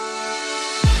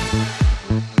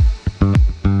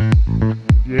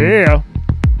Yeah.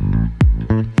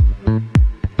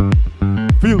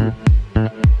 Feel it.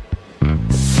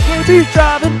 JB's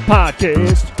Driving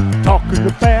Podcast, talking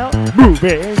about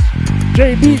movies.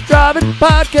 JB's Driving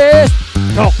Podcast,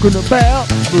 talking about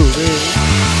movies.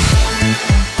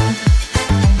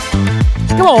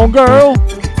 Come on, girl.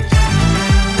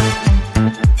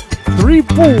 3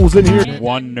 fools in here.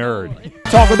 One nerd.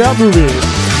 Talking about movies.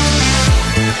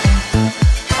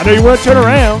 I know you want to turn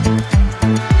around.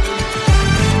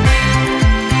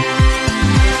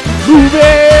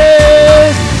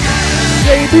 Movies!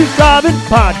 JB's Driving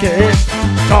Podcast,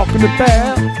 talking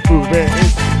about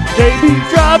movies.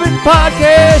 JB's Driving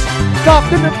Podcast,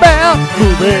 talking about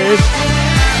movies.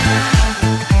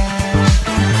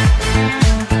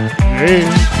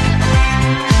 Yeah.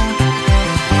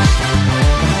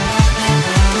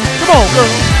 Come on,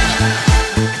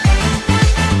 girl.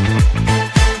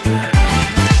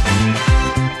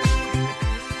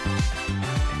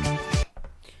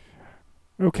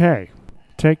 Okay,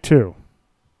 take 2.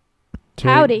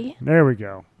 Howdy. There we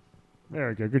go. There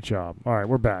we go. Good job. All right,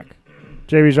 we're back.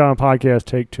 JB's Driving Podcast,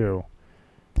 take 2.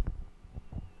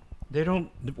 They don't.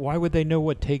 Why would they know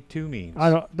what take 2 means? I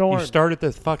don't You worry. started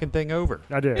this fucking thing over.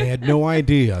 I did. They had no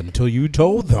idea until you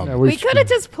told them. Yeah, We could have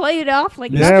just played it off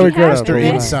like Yeah, nothing we could've. happened. Mr.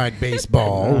 Yeah. Inside I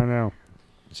Baseball. don't know.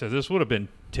 So this would have been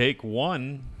take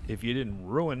 1 if you didn't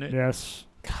ruin it. Yes.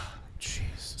 Jeez.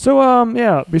 So,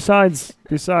 yeah, besides,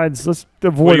 let's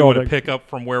avoid What, you all want to that. pick up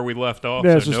from where we left off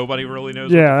Yeah, so it's just- nobody really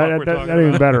knows Yeah, what the fuck we're that talking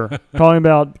even about? better. Talking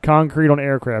about concrete on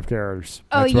aircraft carriers.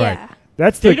 Oh, That's yeah. right.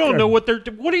 That's They the, don't know what they're...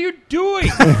 What are you doing?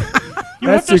 You That's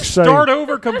have to exciting. start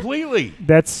over completely.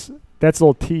 That's a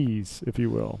little tease, if you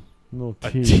will. A little A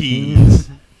tease. tease.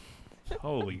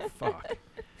 Holy fuck.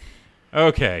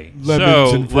 Okay, Lemons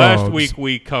so and last frogs. week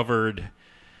we covered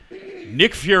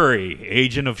Nick Fury,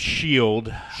 Agent of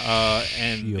S.H.I.E.L.D.,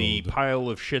 and the S.H.I.E.L.D. pile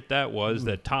of shit that was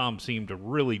that Tom seemed to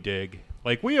really dig.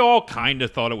 Like, we all kind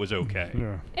of thought it was okay.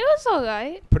 Yeah. It was all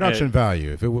right. Production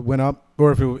value. If it went up,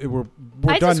 or if it were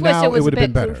I done just wish now, it was would a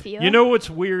have bit been better. goofier. You know what's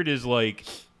weird is, like,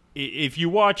 if you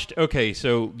watched... Okay,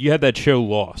 so you had that show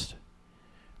Lost,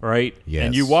 right? Yes.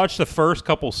 And you watched the first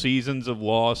couple seasons of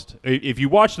Lost. If you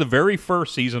watched the very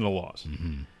first season of Lost,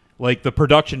 like, the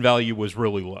production value was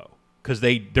really low because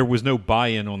there was no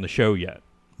buy-in on the show yet.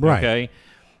 Right. Okay?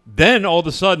 Then, all of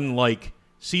a sudden, like,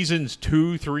 seasons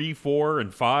 2, 3, 4,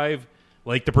 and 5...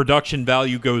 Like, the production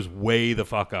value goes way the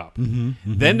fuck up.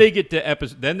 Then they get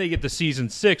to season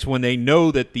 6 when they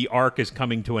know that the arc is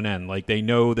coming to an end. Like, they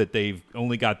know that they've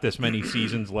only got this many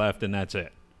seasons left and that's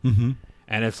it. And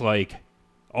it's like,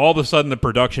 all of a sudden the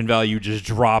production value just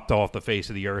dropped off the face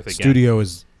of the earth again. Studio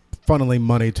is funneling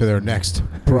money to their next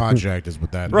project, is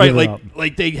what that Right, is.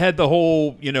 like they had the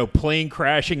whole, plane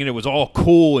crashing and it was all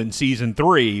cool in season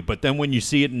 3, but then when you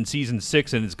see it in season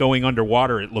 6 and it's going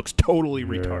underwater, it looks totally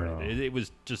retarded. It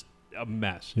was just a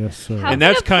mess. Yes, sir. How And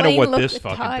that's could a kind of plane what look this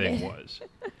fucking retarded? thing was.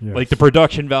 Yes. Like, the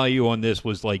production value on this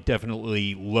was, like,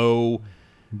 definitely low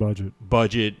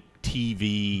budget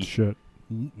TV shit.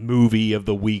 movie of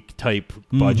the week type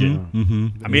budget.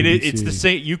 I mean, it's the ABC.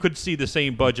 same. You could see the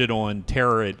same budget on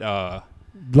Terror at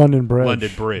London Bridge.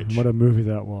 London Bridge. What a movie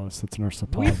that was. That's an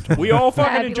Ursula. we all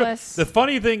fucking enjoy. Fabulous. The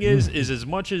funny thing is as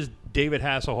much as David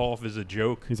Hasselhoff is a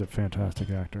joke, He's a fantastic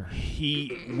actor,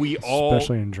 we all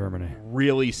especially in Germany.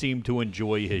 really seem to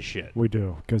enjoy his shit. We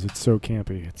do, because it's so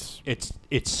campy.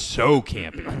 It's so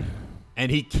campy, and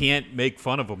he can't make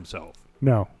fun of himself.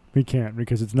 No, he can't,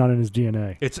 because it's not in his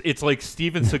DNA. It's like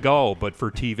Steven Seagal, but for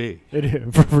TV. It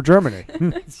is for Germany.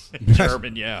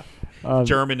 German, yeah. Um,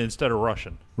 German instead of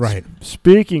Russian. Right.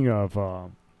 Speaking of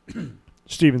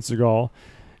Steven Seagal,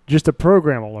 just a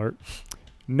program alert.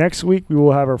 Next week we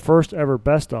will have our first ever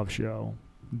best of show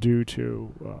due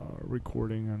to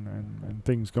recording and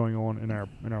things going on in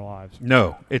our lives.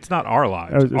 No, it's not our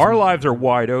lives. Oh, it's- Our lives are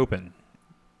wide open.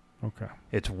 Okay.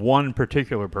 It's one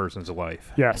particular person's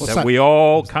life. Yes. What's That that? we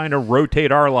all kind of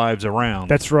rotate our lives around.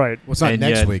 That's right. Well, it's not And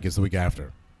next yet- week. It's the week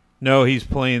after. No, he's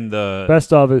playing the...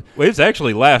 Best of it. Well, it's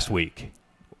actually last week.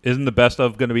 Isn't the best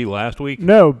of going to be last week?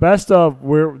 No, best of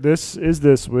this is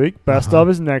this week. Best Uh-huh. of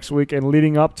is next week, and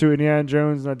leading up to Indiana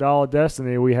Jones and the Dial of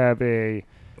Destiny, we have a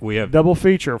We have... double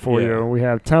feature for Yeah. you. We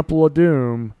have Temple of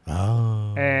Doom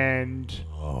Oh. and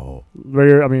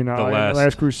Last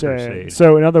Last Crusade. Crusade.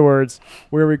 So, in other words,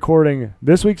 we're recording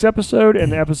this week's episode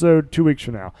and the episode 2 weeks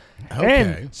from now. Okay.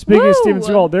 And speaking of Woo! Steven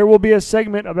Seagal, there will be a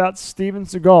segment about Steven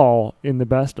Seagal in the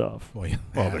best of. Well, yeah.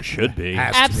 Well, there should be.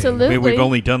 Has to be. Absolutely. I mean, we've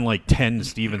only done like 10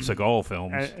 Steven Seagal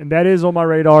films. And that is on my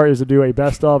radar, is to do a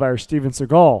best of our Steven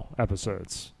Seagal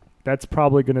episodes. That's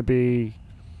probably going to be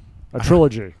A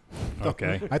trilogy.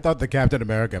 Okay. I thought the Captain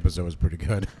America episode was pretty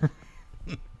good.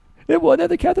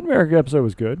 The Captain America episode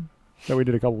was good that we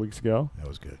did a couple weeks ago. That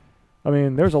was good. I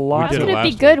mean, there's a lot. did How's it it be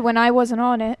last good week. when I wasn't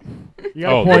on it? You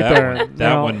got a point there. That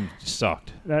Now, one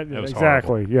sucked. That was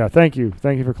exactly. Yeah. Thank you.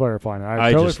 Thank you for clarifying.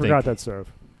 I totally just think- forgot that, Soph.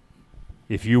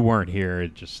 If you weren't here,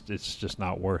 it's just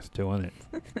not worth doing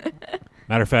it.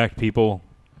 Matter of fact, people,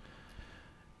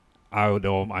 I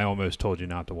almost told you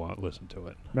not to listen to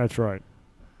it, That's right.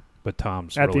 but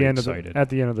Tom's At really the end excited. of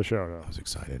the end of the show, though. I was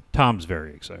excited. Tom's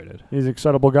very excited. He's an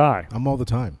excitable guy. I'm all the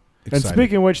time And excited.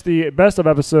 speaking of which, the best of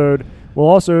episode will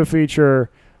also feature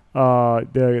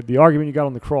the argument you got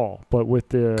on the crawl, but with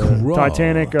the Crawl.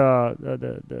 Titanic,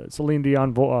 the Celine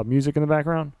Dion music in the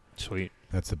background. Sweet.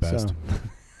 That's the best. So.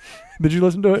 Did you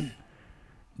listen to it?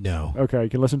 No. Okay, you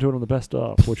can listen to it on the best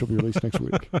of, which will be released next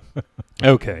week.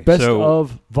 Okay. Best so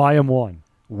of Volume 1.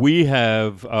 we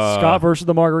have Scott versus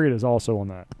the Margarita is also on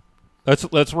that.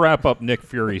 Let's wrap up Nick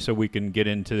Fury so we can get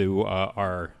into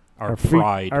our fe-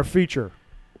 pride. our feature.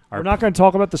 Our We're not going to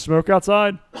talk about the smoke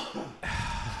outside.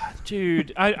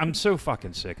 Dude, I'm so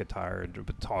fucking sick and tired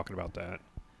of talking about that.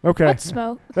 Okay, What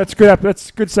smoke? that's good. That's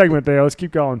a good segment there. Let's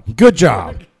keep going. Good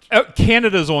job.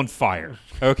 Canada's on fire.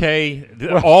 Okay,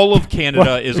 all of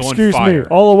Canada is on Excuse fire. me.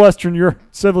 All of Western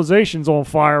civilization's on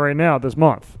fire right now this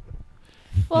month.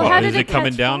 Well, how is did it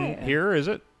coming catch down fire? here? Is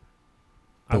it?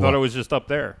 I The thought what? it was just up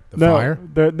there. The no,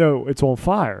 fire? No, it's on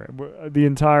fire. The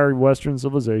entire Western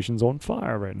civilization's on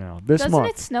fire right now. This Doesn't month,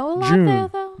 it snow a lot June there,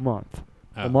 though? month,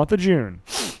 Oh. the month of June,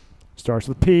 starts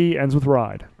with P, ends with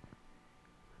ride.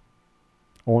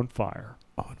 On fire.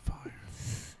 On fire.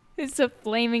 It's a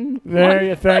flaming There one.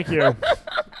 you. Thank you.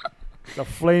 It's a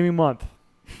flaming month.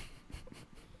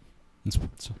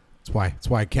 That's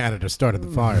why Canada started the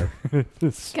fire.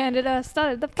 Canada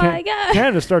started the fire.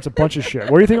 Canada starts a bunch of shit.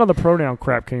 Where do you think all the pronoun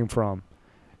crap came from?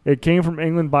 It came from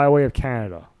England by way of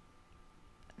Canada.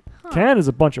 Huh. Canada's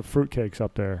a bunch of fruitcakes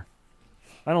up there.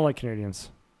 I don't like Canadians.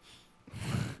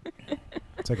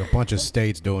 It's like a bunch of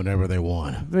states doing whatever they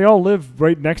want. They all live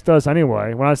right next to us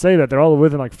anyway. When I say that, they're all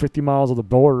within like 50 miles of the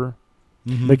border.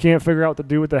 Mhm. They can't figure out what to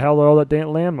do with the hell all that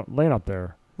damn land up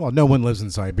there. Well, no one lives in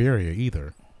Siberia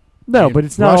either. No, I mean, but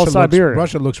it's not all Siberia.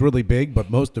 Russia looks really big, but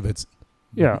most of it's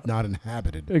Yeah. not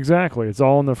inhabited. Exactly. It's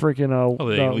all on the freaking Oh,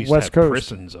 they at least West have Coast.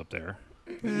 prisons up there.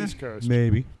 East Coast.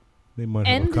 Maybe. They might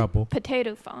have a And couple.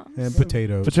 potato farms. And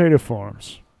potatoes. Potato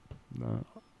farms.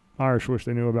 Irish wish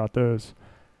they knew about those.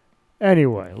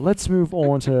 Anyway, let's move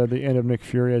on to the end of Nick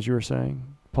Fury, as you were saying,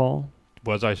 Paul.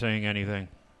 Was I saying anything?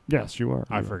 Yes, you were.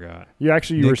 I forgot. You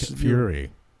actually Nick you were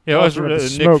Fury. Yeah, it was Talking about the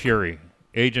Nick smoke. Fury,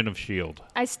 Agent of S.H.I.E.L.D.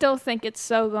 I still think it's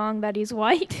so wrong that he's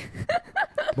white.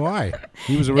 Why?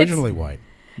 He was originally white.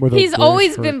 with a He's British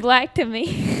always fur- been black to me.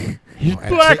 He's And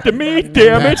black see- to me, and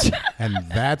damn it. that's- And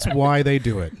that's why they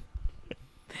do it.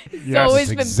 He's Yes. always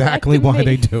That's been exactly black to why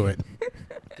me. they do it.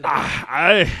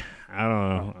 I don't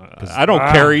know. I don't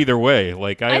care either way.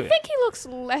 Like I think he looks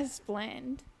less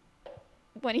bland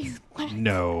when he's black.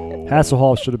 no.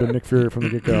 Hasselhoff should have been Nick Fury from the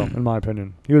get-go, in my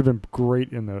opinion. He would have been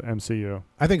great in the MCU.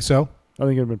 I think so. I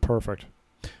think it would have been perfect.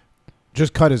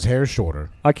 Just cut his hair shorter.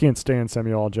 I can't stand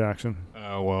Samuel L. Jackson.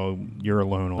 Well, you're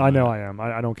alone on I know that. I am.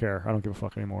 I don't care. I don't give a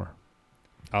fuck anymore.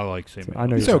 I like Samuel. I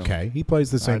know He's you don't. okay. He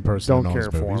plays the same I person in don't all care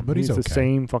his for movies, him. but he's okay. the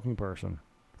same fucking person.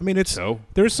 I mean, it's So,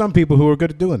 there's some people who are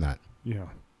good at doing that, Yeah.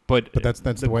 but but that's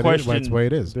the way question that's the way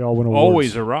it is. They all win awards.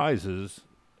 always arises.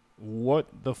 What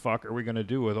the fuck are we gonna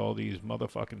do with all these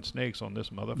motherfucking snakes on this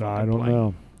motherfucking I don't plane?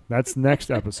 know. That's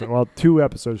next episode. Well, 2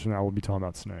 episodes from now, we'll be talking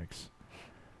about snakes.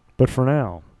 But for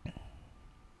now,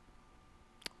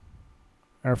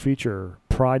 our feature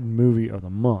Pride movie of the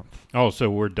month. Oh, so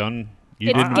we're done. You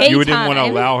It's didn't. gay You didn't want to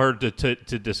time. allow her to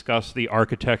discuss the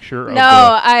architecture of No,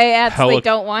 I absolutely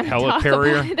don't want to talk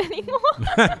helicarrier? about it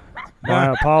anymore. My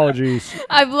apologies.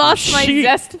 I've lost my She-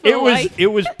 zest for it was life. it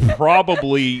was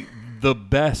probably the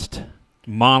best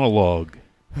monologue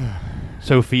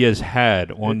Sophia's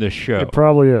had on the show, It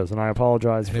probably is, and I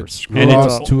apologize for It's screwing And it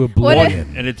it's- up. to What if-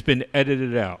 oblivion. and it's been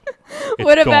edited out. It's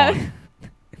What about? gone.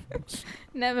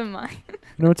 Never mind.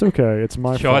 No, it's okay. It's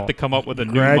my She'll have fault. to come up with a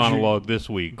new Gradu- monologue this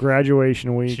week.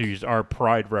 Graduation week. She's our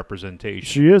pride representation.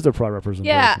 She is the pride representation.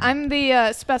 Yeah, I'm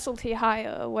the specialty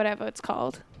hire or whatever it's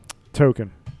called.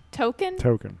 Token. Token?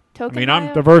 Token. Token I mean, I'm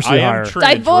hire? Diversity I am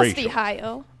hire. Diversity transracial.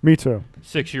 hire. Me too.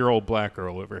 6-year-old black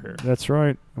girl over here. That's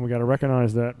right. And we got to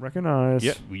recognize that. Recognize.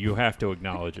 Yeah, you have to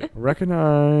acknowledge it.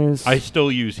 Recognize. I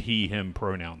still use he, him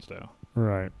pronouns though,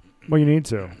 Right. Well, you need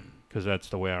to. because that's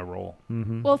the way I roll.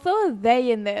 Mm-hmm. Well, throw a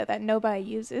they in there that nobody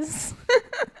uses.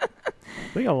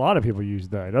 I think a lot of people use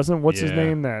that. Doesn't what's his Yeah.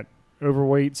 name? That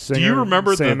overweight singer. Do you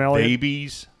remember Sam the Elliott?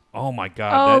 babies Oh my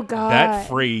God! That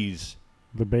phrase.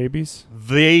 The babies.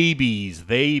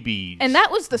 Babies. And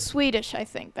that was the Swedish, I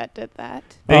think, that did that.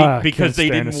 Because they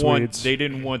didn't want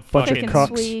bunch fucking of cucks.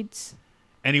 Swedes.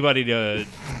 Anybody to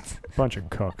bunch of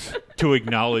cooks to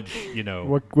acknowledge,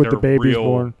 what their the baby's real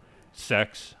born.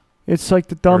 sex. It's like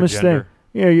the dumbest thing.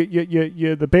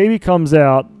 You the baby comes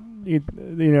out.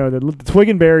 The twig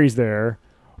and berry's there.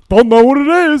 Don't know what it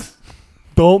is.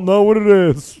 Don't know what it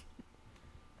is.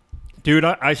 Dude,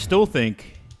 I still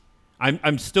think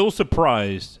I'm still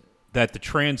surprised that the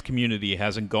trans community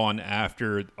hasn't gone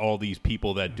after all these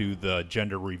people that do the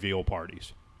gender reveal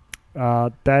parties.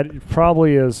 That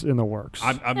probably is in the works.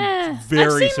 I'm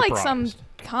very I've seen surprised. like some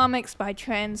comics by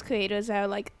trans creators that are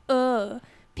like,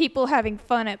 people having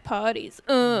fun at parties.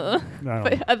 No.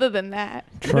 But other than that.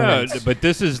 No, but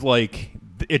this is like,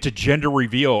 it's a gender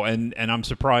reveal, and I'm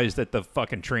surprised that the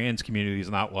fucking trans community is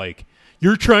not like,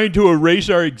 you're trying to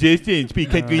erase our existence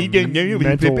because we don't know.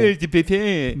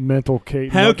 Mental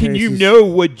case. How can you know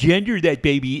what gender that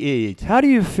baby is? How do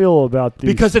you feel about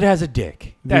these? Because it has a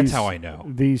dick. That's how I know.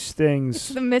 These things. It's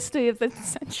the mystery of the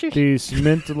century. These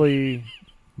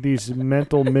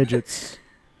mental midgets.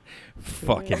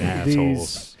 Fucking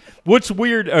assholes. What's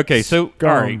weird? Okay, so all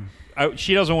right.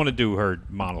 She doesn't want to do her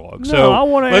monologue. No, so I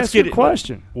want to ask you a it.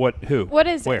 question. What? Who? What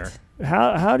is Where? it?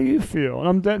 How do you feel?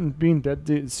 And I'm being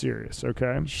dead serious,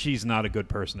 okay? She's not a good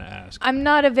person to ask. I'm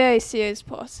not a very serious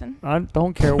person. I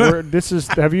don't care where this is.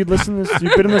 Have you listened to this?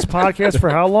 You've been in this podcast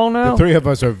for how long now? The three of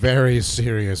us are very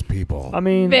serious people. I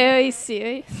mean, Very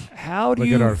serious. how do Look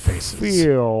you at our faces.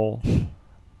 feel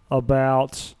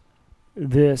about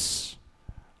this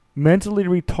mentally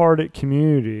retarded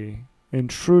community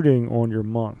intruding on your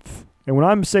month? And when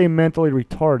I'm saying mentally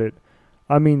retarded,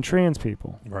 I mean trans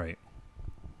people. Right.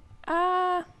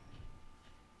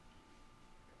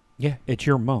 Yeah, it's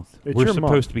your month. We're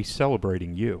supposed to be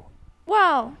celebrating you.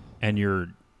 Well. And your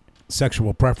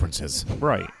sexual preferences.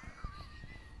 Right.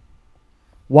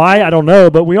 Why? I don't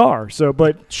know, but we are.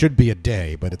 But should be a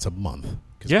day, but it's a month.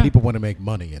 Because people want to make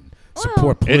money and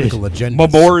support It political is agendas.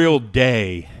 Memorial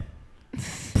Day.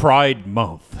 Pride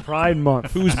Month. Pride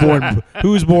Month.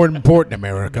 Who's more important,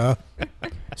 America?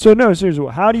 So no,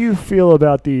 seriously, how do you feel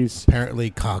about these?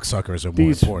 Apparently, cocksuckers are more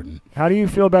important. How do you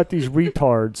feel about these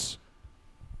retards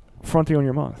fronting on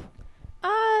your month?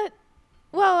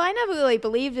 Well, I never really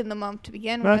believed in the month to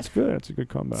begin with. That's good. That's a good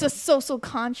comeback. It's a social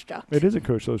construct. It is a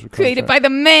social construct Created by the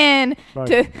man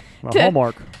to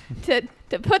Hallmark. To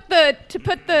put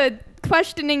the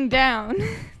questioning down.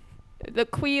 The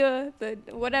queer, the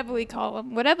whatever we call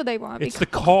them, whatever they want. It's the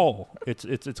call. It's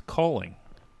calling.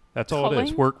 That's all it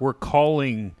is. We're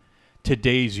calling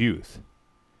today's youth.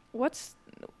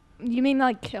 You mean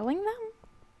like killing them?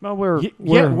 No,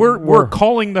 we're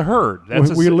calling the herd. That's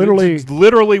it's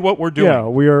literally what we're doing. Yeah,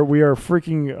 we are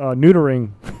freaking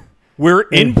neutering. We're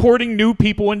importing new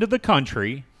people into the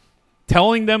country,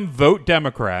 telling them vote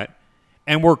Democrat,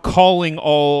 and we're calling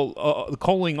all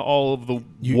of the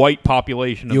white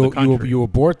population of the country. You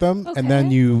abort them, and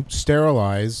then you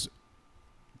sterilize,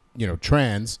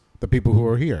 trans, the people who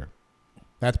are here.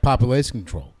 That's population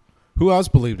control. Who else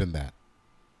believed in that?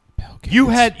 Bill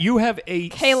Gates. You have a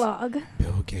Kellogg.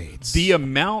 Bill Gates. The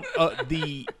amount of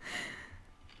the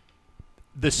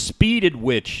speed at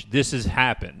which this has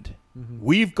happened. Mm-hmm.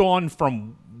 We've gone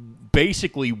from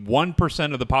basically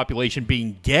 1% of the population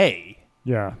being gay.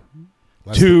 Yeah.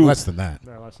 Less than that.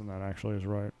 Yeah, less than that actually is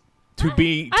right. To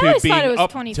being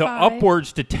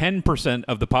upwards to 10%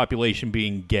 of the population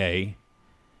being gay.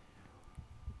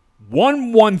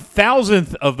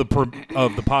 1/1000th of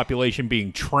the population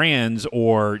being trans,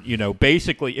 or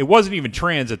basically it wasn't even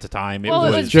trans at the time. It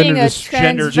was gender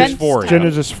dysphoria.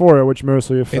 Gender dysphoria, which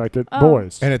mostly affected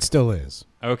boys, and it still is.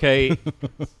 Okay,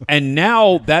 and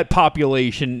now that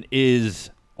population is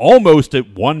almost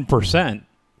at 1%.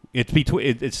 It's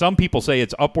between. Some people say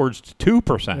it's upwards to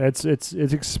 2%. It's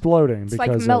exploding it's because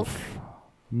like milk. of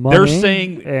money. They're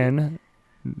saying and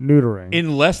neutering.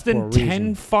 In less than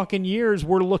 10 fucking years,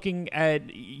 we're looking at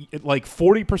like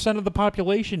 40% of the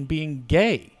population being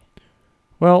gay.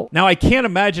 Well, now I can't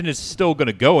imagine it's still going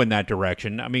to go in that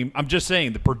direction. I mean, I'm just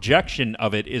saying the projection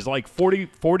of it is like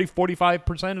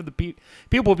 45% of the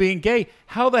people being gay.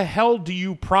 How the hell do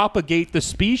you propagate the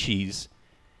species?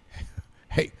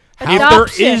 Hey, if there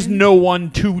is no one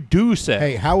to do so.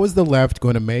 Hey, how is the left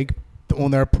going to make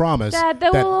on their promise that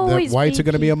whites are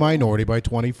going to be a minority by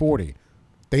 2040?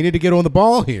 They need to get on the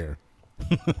ball here.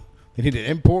 They need to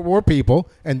import more people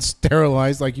and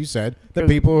sterilize, like you said, the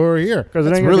people who are here.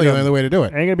 That's really the only way to do it.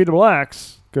 Ain't going to be the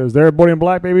blacks because they're aborting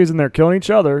black babies and they're killing each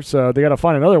other. So they got to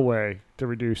find another way to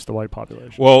reduce the white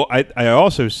population. Well, I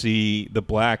also see the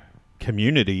black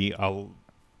community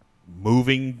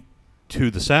moving to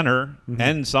the center,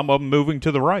 and some of them moving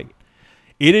to the right.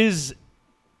 It is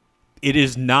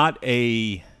not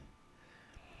a.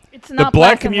 It's not the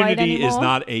black and white community is anymore.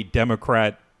 not a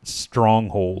Democrat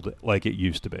stronghold like it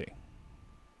used to be.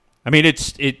 I mean,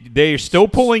 they're still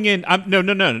pulling in.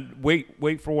 No.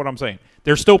 Wait for what I'm saying.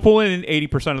 They're still pulling in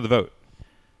 80% of the vote.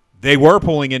 They were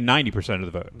pulling in 90%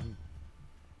 of the vote.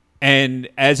 And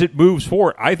as it moves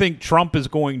forward, I think Trump is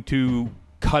going to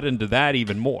cut into that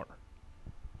even more.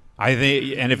 I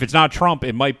think, and if it's not Trump,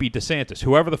 it might be DeSantis.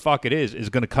 Whoever the fuck it is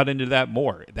going to cut into that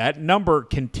more. That number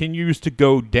continues to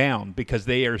go down because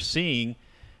they are seeing,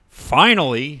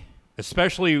 finally,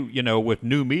 especially with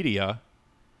new media,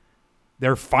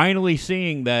 they're finally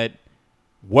seeing that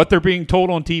what they're being told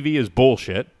on TV is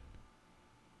bullshit,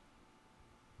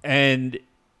 and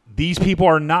these people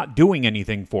are not doing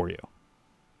anything for you.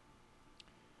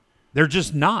 They're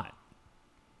just not.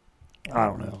 I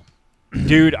don't know.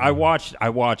 Dude, I watch a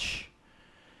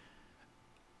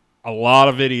lot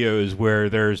of videos where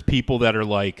there's people that are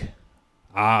like,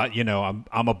 I'm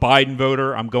a Biden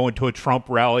voter. I'm going to a Trump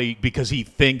rally because he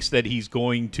thinks that he's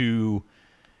going to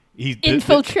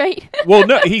infiltrate. Well,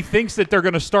 no, he thinks that they're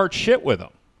going to start shit with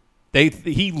him.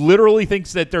 He literally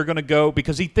thinks that they're going to go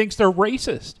because he thinks they're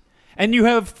racist. And you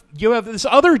have this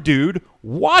other dude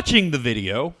watching the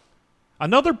video,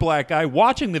 another black guy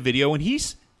watching the video, and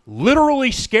he's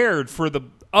literally scared for the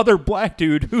other black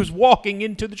dude who's walking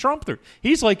into the Trump thing.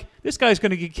 He's like, this guy's going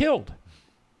to get killed.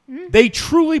 They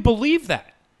truly believe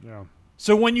that. Yeah.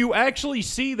 So when you actually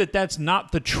see that that's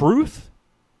not the truth,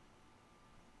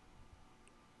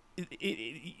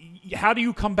 how do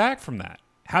you come back from that?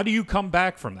 How do you come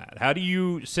back from that? How do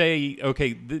you say,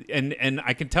 okay, and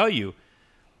I can tell you,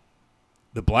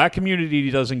 the black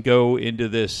community doesn't go into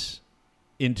this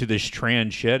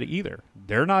trans shit either.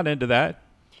 They're not into that.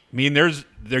 I mean,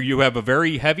 you have a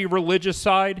very heavy religious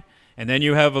side, and then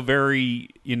you have a very,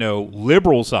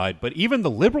 liberal side. But even the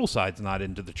liberal side's not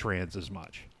into the trans as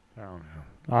much. I don't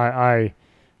know.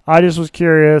 I just was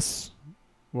curious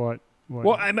what.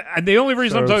 Well, the only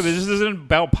reason I'm talking about this isn't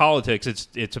about politics.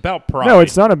 It's about Pride. No,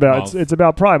 it's not about. It's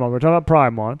about Pride Month. We're talking about Pride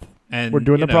Month. And we're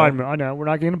doing the Pride Month. I know we're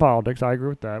not getting into politics. I agree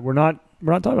with that. We're not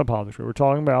talking about politics. We're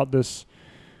talking about this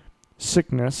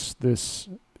sickness, this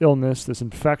illness, this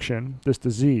infection, this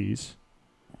disease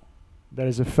that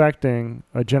is affecting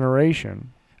a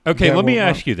generation. Okay, let me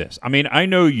ask you this. I mean, I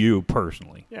know you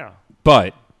personally. Yeah.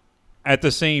 But at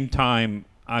the same time,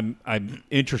 I'm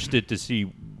interested to see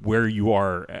where you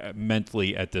are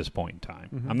mentally at this point in time.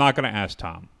 Mm-hmm. I'm not going to ask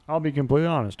Tom. I'll be completely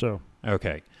honest, too.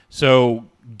 Okay. So,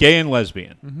 gay and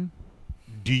lesbian. Mm-hmm.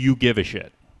 Do you give a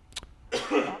shit?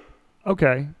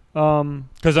 Okay.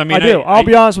 Because I mean, I do. I'll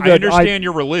be honest with you. I understand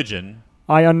your religion.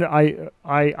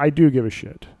 I do give a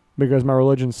shit because my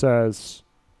religion says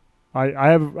I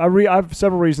have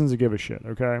several reasons to give a shit.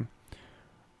 Okay.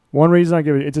 One reason I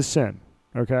give it's a sin.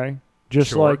 Okay.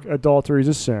 Just like adultery is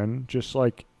a sin. Just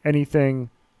like anything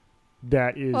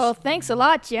that is. Well, thanks a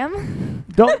lot, Jim.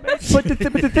 But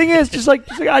the thing is, just like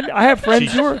I have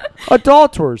friends who are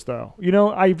adulterers, though.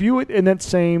 I view it in that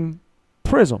same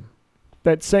prism.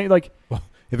 That same like. Well,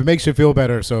 if it makes you feel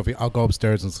better, Sophie, I'll go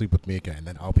upstairs and sleep with me again,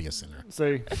 then I'll be a sinner.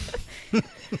 See.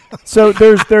 So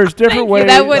there's different ways.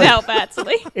 That would help,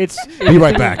 actually. Be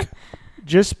right back.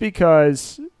 Just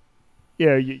because,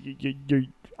 yeah,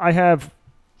 I have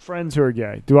friends who are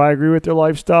gay. Do I agree with their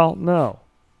lifestyle? No,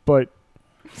 but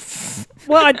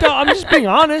I don't. I'm just being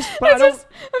honest. But I don't.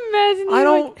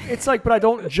 Imagine. It's like, but I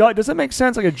don't judge. Does it make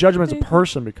sense? Like, I judge them as a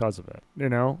person because of it.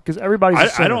 Because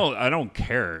everybody's. I don't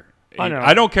care. I know.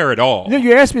 I don't care at all. No,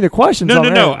 you asked me the question.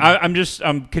 No.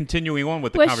 I'm continuing on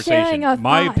with the conversation.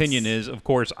 My thoughts. opinion is, of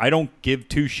course, I don't give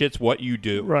two shits what you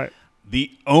do. Right. The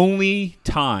only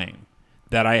time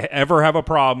that I ever have a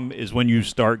problem is when you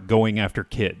start going after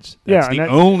kids. That's the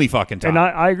only fucking time. And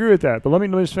I agree with that. But let me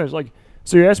just finish. Like,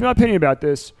 so you asked me my opinion about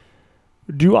this.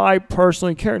 Do I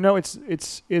personally care? No, it's.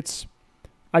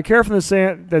 I care from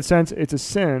that sense. It's a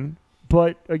sin.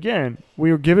 But again,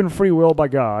 we are given free will by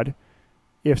God.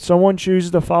 If someone chooses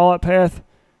to follow that path,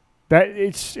 that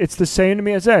it's the same to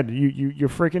me as Ed. You're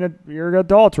an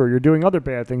adulterer. You're doing other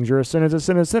bad things. You're a sinner. It's a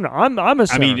sin. It's a sinner. I'm a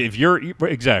sinner. I mean, if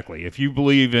you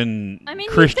believe in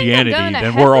Christianity,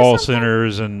 then we're all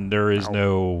sinners, and there is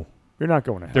no. You're not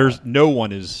going to hell. There's no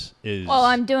one is. Well,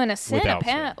 I'm doing a sin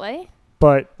apparently. Sin.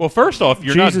 But first off,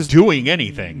 you're not doing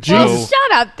anything. Well,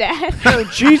 shut up, Dad. No,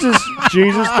 Jesus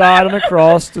died on the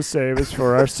cross to save us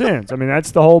for our sins. I mean, that's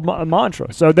the whole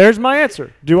mantra. So there's my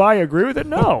answer. Do I agree with it?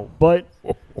 No, but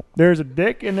There's a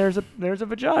dick and there's a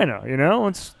vagina. You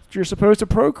know, you're supposed to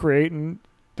procreate, and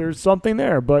there's something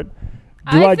there. But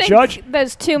I think judge?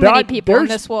 There's too many people in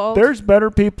this world. There's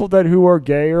better people who are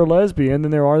gay or lesbian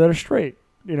than there are that are straight.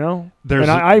 You know, and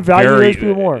I value those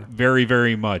people more. Very,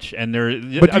 very much. And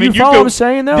but you follow what I'm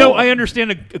saying, though? No, I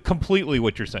understand completely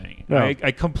what you're saying. No.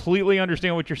 I completely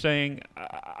understand what you're saying.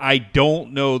 I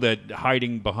don't know that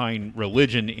hiding behind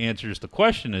religion answers the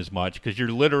question as much, because you're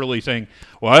literally saying,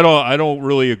 "Well, I don't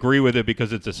really agree with it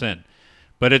because it's a sin."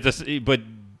 But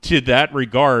to that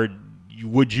regard,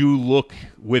 would you look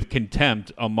with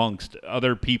contempt amongst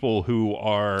other people who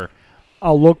are?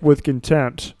 I'll look with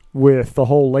contempt with the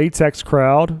whole latex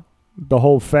crowd, the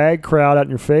whole fag crowd out in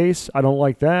your face. I don't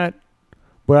like that,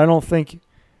 but I don't think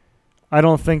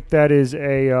that is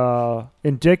a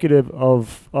indicative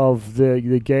of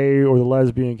the gay or the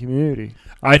lesbian community.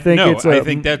 I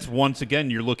think that's, once again,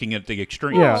 you're looking at the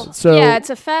extremes. Yeah, it's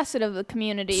a facet of the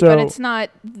community, but it's not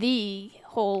the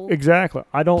whole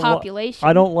population.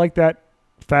 I don't like that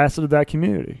facet of that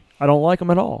community. I don't like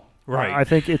them at all. Right. I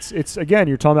think it's again,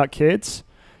 you're talking about kids.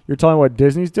 You're talking what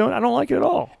Disney's doing. I don't like it at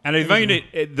all. And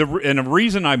the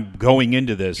reason I'm going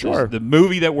into this is the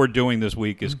movie that we're doing this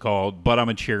week is called "But I'm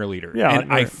a Cheerleader,"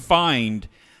 and I find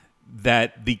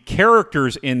that the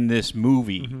characters in this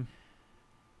movie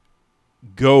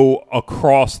go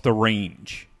across the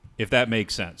range, if that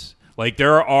makes sense. Like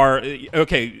there are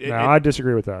I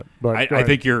disagree with that, but I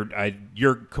think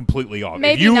you're completely off.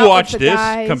 Maybe if you not watch with the this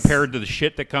guys. compared to the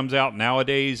shit that comes out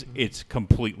nowadays, it's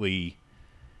completely.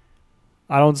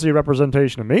 I don't see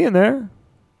representation of me in there.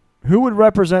 Who would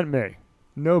represent me?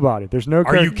 Nobody. There's no.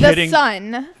 Are you kidding? The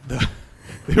son.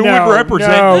 Who would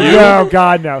represent you? No,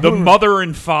 God, no. The mother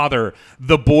and father,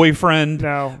 the boyfriend,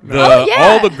 all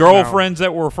the girlfriends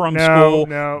that were from school.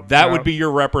 That would be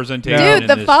your representation. Dude,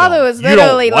 the father was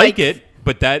literally you don't like it,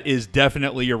 but that is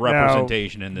definitely your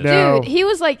representation in this. Dude, he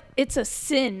was like, "It's a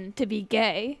sin to be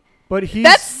gay." But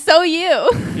that's so you.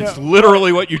 It's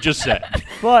literally what you just said.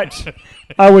 But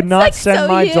I would not send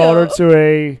my daughter to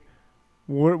a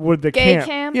the gay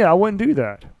camp. Yeah, I wouldn't do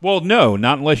that. Well, no,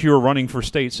 not unless you were running for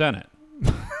state senate.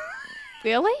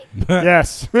 Really?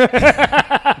 Yes.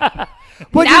 But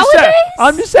nowadays?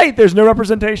 I'm just saying, there's no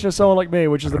representation of someone like me,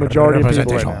 which is the majority of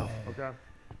people right now. Okay.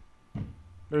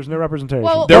 There's no representation.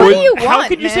 Well, what do you want, how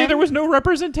could you say there was no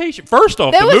representation? First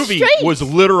off, the movie was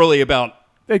literally about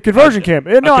a conversion camp.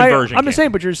 No, I'm just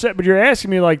saying, but you're asking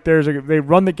me like they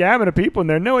run the gamut of people in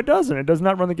there. No, it doesn't. It does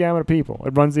not run the gamut of people.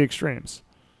 It runs the extremes.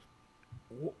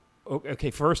 Okay,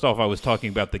 first off, I was talking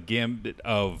about the gambit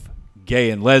of gay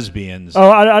and lesbians. Oh,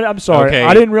 I'm sorry. Okay.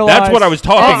 I didn't realize. That's what I was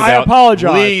talking about. I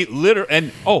apologize.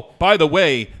 And by the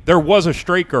way, there was a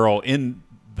straight girl in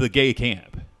the gay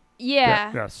camp.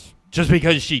 Yeah. Yes. Just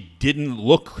because she didn't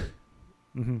look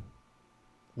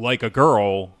like a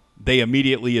girl, they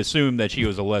immediately assumed that she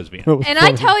was a lesbian. And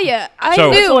I tell you, I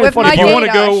knew with my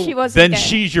data she wasn't then gay.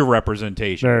 she's your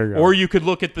representation. There you go. Or you could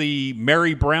look at the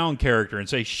Mary Brown character and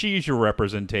say she's your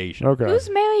representation. Okay.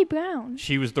 Who's Mary Brown?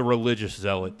 She was the religious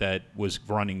zealot that was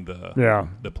running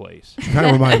the place. She kind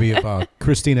of reminded me of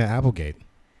Christina Applegate.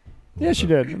 Yeah, she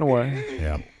did, in a way.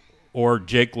 Yeah. Or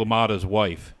Jake LaMotta's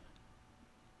wife.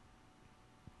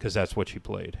 Because that's what she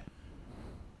played.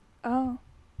 Oh.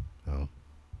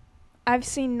 I've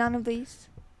seen none of these.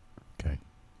 Okay.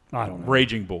 I don't know.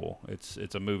 Raging Bull. It's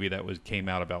a movie that came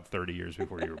out about 30 years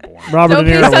before you were born. Robert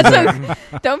De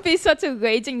Niro. Don't be such a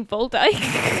raging bull dyke.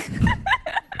 I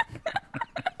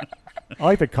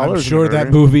like the colors. I'm sure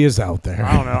that movie is out there.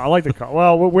 I don't know. I like the color.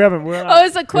 Well, we haven't.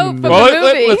 It's a quote from the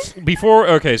movie.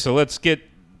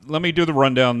 Let me do the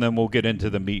rundown, then we'll get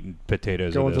into the meat and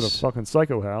potatoes Go of into this. the fucking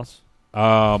psycho house.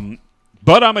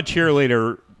 But I'm a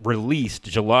Cheerleader. Released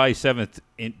July 7th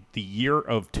in the year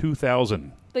of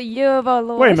 2000. The year of our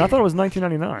Lord. Wait a minute, I thought it was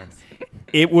 1999.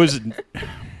 It was a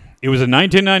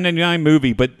 1999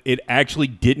 movie, but it actually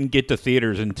didn't get to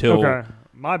theaters until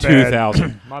My bad.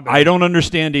 2000. My bad. I don't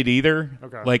understand it either.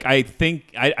 Okay. Like I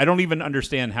think I don't even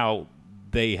understand how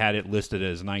they had it listed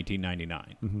as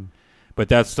 1999. Mm-hmm. But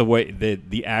that's the way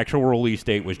the actual release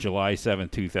date was July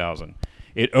 7th, 2000.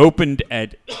 It opened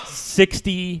at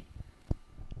 $60.4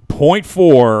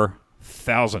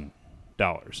 thousand.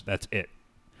 That's it,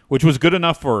 which was good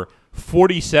enough for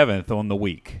 47th on the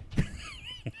week.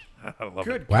 I love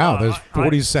it. Wow, there's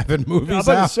 47 movies I was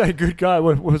about out. to say, good God,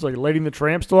 what was like Lady and the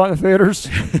Tramp still out in the theaters?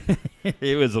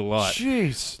 It was a lot.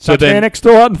 Jeez. So Titanic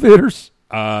still out in theaters?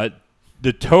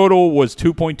 The total was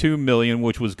 2.2 million,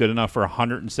 which was good enough for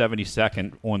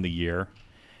 172nd on the year.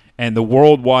 And the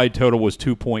worldwide total was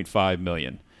 2.5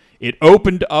 million. It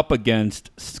opened up against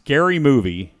Scary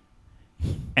Movie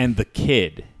and The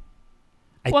Kid.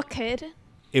 What kid?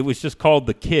 It was just called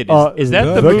The Kid. Is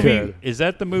that The movie? Kid. Is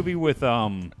that the movie with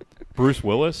Bruce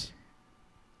Willis?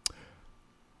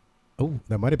 Oh,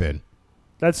 that might have been.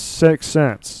 That's Sixth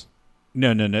Sense.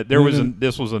 No.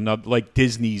 This was another, like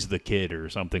Disney's The Kid or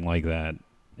something like that,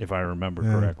 if I remember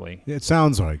correctly. It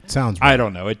sounds right. Right. I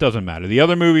don't know. It doesn't matter. The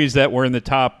other movies that were in the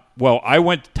top, well, I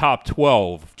went to top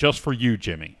 12 just for you,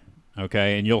 Jimmy.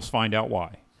 Okay, and you'll find out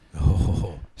why.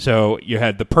 Oh. So you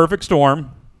had The Perfect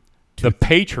Storm, The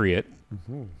Patriot,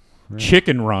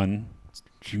 Chicken Run,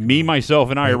 Me, Myself,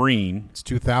 and Irene. It's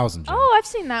 2000. Jim. Oh, I've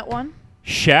seen that one.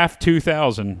 Shaft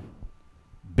 2000,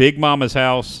 Big Mama's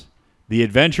House, The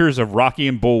Adventures of Rocky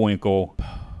and Bullwinkle,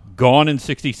 Gone in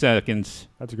 60 Seconds.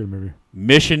 That's a good movie.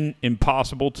 Mission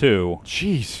Impossible 2.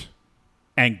 Jeez.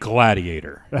 And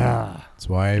Gladiator. That's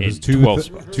why it was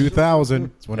 2000.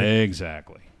 2000.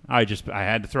 Exactly. I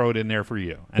had to throw it in there for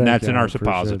you. And that's in our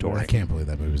suppository. I can't believe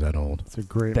that movie's that old. It's a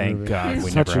great Thank movie. God we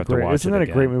Such never a have to great, watch isn't it that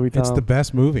again. a great movie, Tom? It's the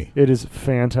best movie. It is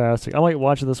fantastic. I might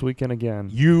watch it this weekend again.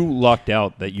 You lucked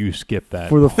out that you skipped that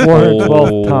For the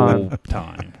 412th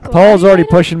time. Paul's already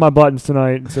pushing my buttons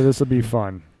tonight, so this will be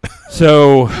fun.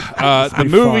 So the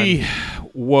movie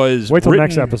was wait till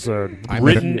next episode.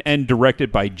 Written and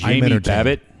directed by Jamie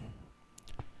Babbitt.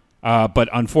 But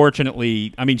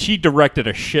unfortunately, I mean, she directed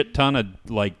a shit ton of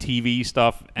like TV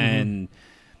stuff, and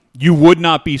you would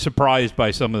not be surprised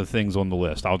by some of the things on the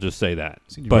list. I'll just say that.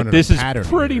 But this is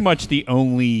pretty much the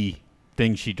only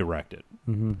thing she directed.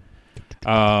 Well,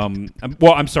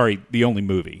 I'm sorry, the only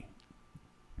movie.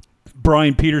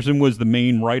 Brian Peterson was the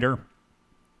main writer,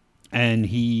 and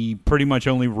he pretty much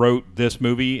only wrote this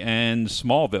movie and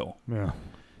Smallville. Yeah,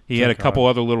 he had a couple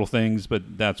other little things,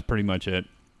 but that's pretty much it.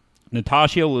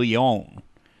 Natasha Lyonne,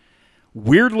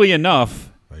 weirdly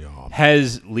enough,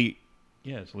 has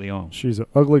Lyonne. She's an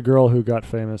ugly girl who got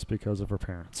famous because of her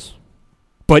parents.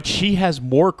 But she has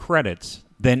more credits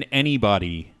than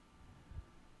anybody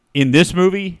in this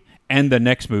movie and the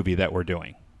next movie that we're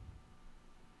doing.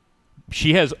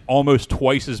 She has almost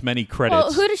twice as many credits.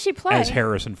 Well, who does she play? As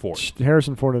Harrison Ford.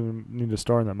 Harrison Ford didn't need to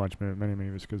star in that many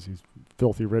movies because he's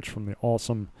filthy rich from the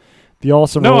awesome. No,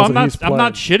 I'm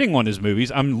not shitting on his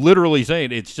movies. I'm literally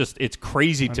saying it's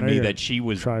crazy to me that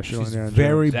she's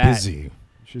very busy.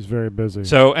 She's very busy.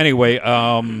 So anyway,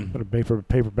 put a paper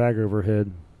bag over her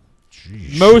head.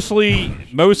 Most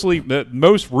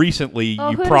recently,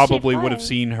 you probably would have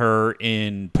seen her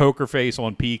in Poker Face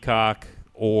on Peacock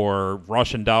or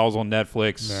Russian Dolls on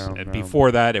Netflix. And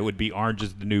before that, it would be Orange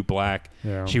is the New Black.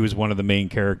 Yeah. She was one of the main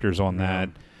characters on that.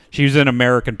 She was in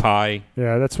American Pie.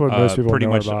 Yeah, that's what most people pretty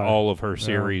know much about. All of her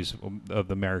series of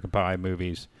the American Pie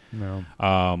movies. No.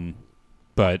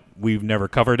 But we've never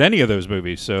covered any of those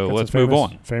movies, so let's move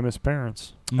on. Famous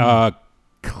parents.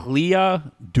 Clea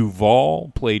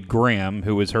Duvall played Graham,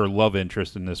 who was her love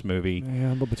interest in this movie. Yeah,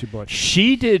 a little bit too much.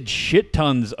 She did shit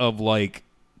tons of like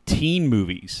teen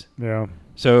movies. Yeah.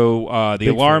 So The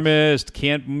Alarmist,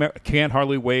 Can't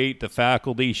Hardly Wait, The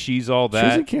Faculty, She's All That.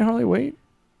 She's in Can't Hardly Wait?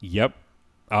 Yep.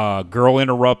 Girl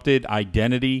Interrupted,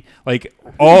 Identity, like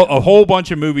a whole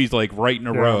bunch of movies like right in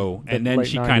a row, and then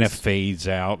she kind of fades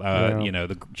out. You know,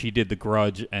 she did The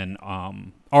Grudge, and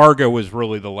Argo was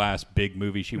really the last big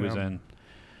movie she was in.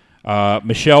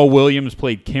 Michelle Williams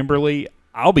played Kimberly.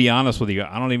 I'll be honest with you,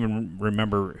 I don't even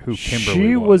remember who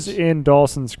Kimberly was. She was in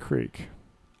Dawson's Creek.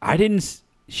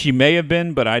 She may have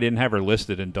been, but I didn't have her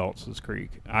listed in Dawson's Creek.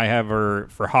 I have her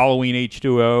for Halloween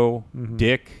H2O,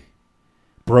 Dick,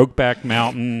 Brokeback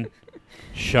Mountain,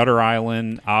 Shutter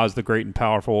Island, Oz the Great and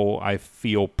Powerful, I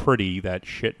Feel Pretty, that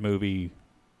shit movie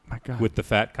with the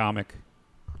fat comic.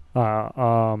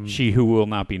 She Who Will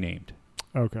Not Be Named.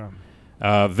 Okay.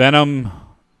 Venom,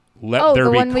 Let There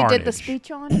Be Carnage. Oh, the one we did the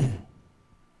speech on?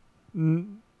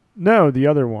 No, the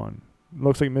other one.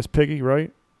 Looks like Miss Piggy,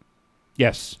 right?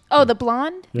 Yes. Oh, the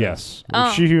blonde? Yes.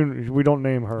 Oh. We don't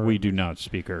name her. We do not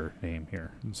speak her name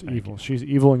here. It's evil. She's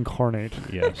evil incarnate.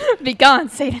 Yes. Be gone,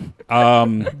 Satan.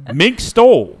 Mink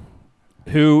Stoll,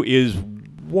 who is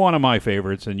one of my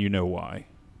favorites, and you know why.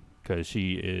 Because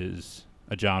she is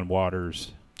a John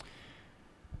Waters.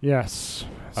 Yes.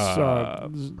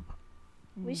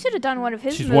 We should have done one of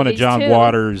his movies, she's one of John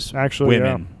Waters'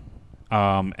 women.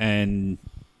 Yeah. And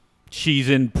she's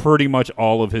in pretty much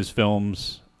all of his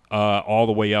films. All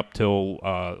the way up till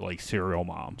like Serial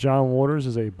Mom. John Waters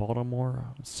is a Baltimore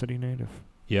city native.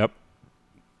 Yep.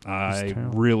 I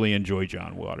really enjoy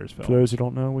John Waters' films. For those who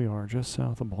don't know, we are just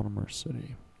south of Baltimore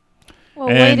City. Well,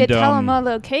 way to tell them our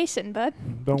location, bud.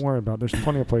 Don't worry about it. There's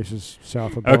plenty of places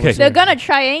south of Baltimore. Okay. They're going to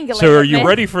triangulate. So are you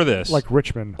ready for this? Like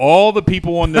Richmond. All the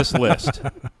people on this list,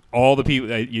 all the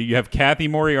people, you have Kathy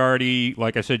Moriarty.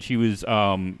 Like I said, she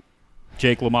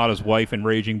Jake LaMotta's wife in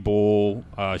Raging Bull.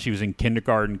 She was in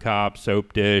Kindergarten Cop,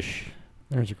 Soap Dish.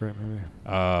 There's a great movie.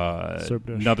 Soap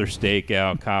Dish. Another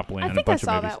Stakeout, Copland. I think a bunch I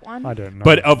saw of movies. that one. I didn't know.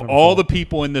 But of all the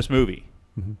people in this movie,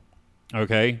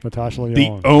 okay, Natasha the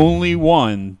Lyonne. only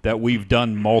one that we've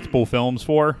done multiple films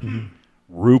for,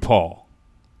 RuPaul.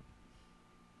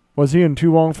 Was he in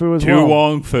Tu Wong Fu as Tu well?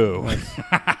 Wong Fu.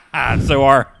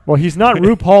 Well, he's not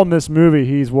RuPaul in this movie.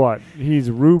 He's what? He's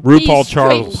RuPaul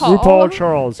Charles. RuPaul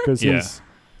Charles, because Yeah. he's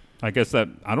I guess that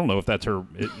I don't know if that's her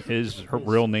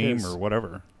real name or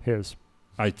whatever. his.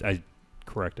 I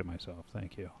corrected myself.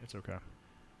 Thank you. It's okay.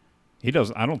 He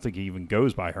doesn't. I don't think he even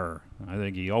goes by her. I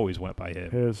think he always went by him.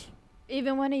 His.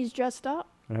 Even when he's dressed up?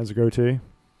 And has a goatee.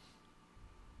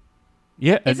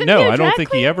 Yeah, Isn't no, he a I don't drag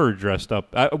think he ever dressed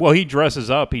up. Well, he dresses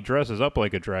up. He dresses up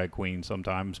like a drag queen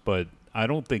sometimes, but I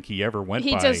don't think he ever went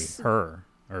He by just- her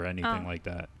or anything like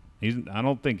that. I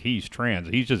don't think he's trans.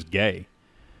 He's just gay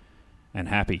and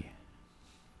happy.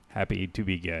 Happy to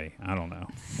be gay. I don't know.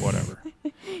 Whatever.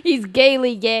 He's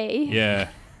gaily gay. Yeah.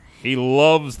 He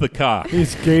loves the cock.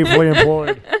 He's gainfully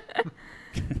employed.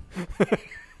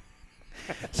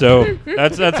 So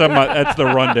that's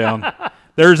the rundown.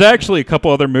 There's actually a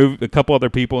couple other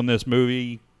people in this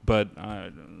movie, but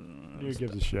You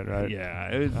give a shit, right? yeah,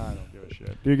 I don't give a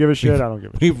shit. Do you give a shit? I don't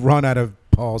give a shit. We've run out of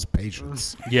Paul's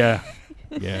patience. yeah.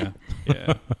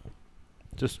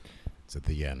 Just It's at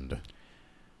the end.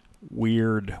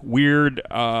 weird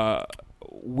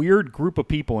group of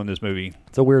people in this movie.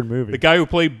 It's a weird movie. The guy who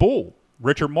played Bull,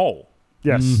 Richard Mole,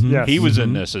 Yes, Mhm. yes. he was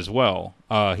in this as well.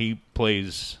 He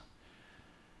plays.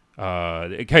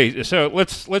 Okay, so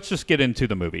let's just get into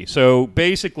the movie. So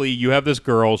basically, you have this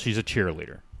girl. She's a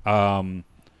cheerleader.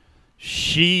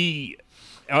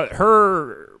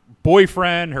 Her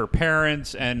boyfriend, her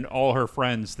parents, and all her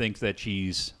friends think that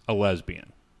she's a lesbian.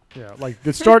 Yeah, like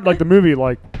the movie,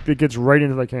 like it gets right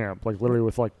into the camp, like literally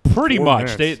with like Pretty 4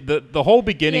 much. minutes. The whole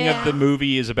beginning Yeah. of the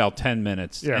movie is about 10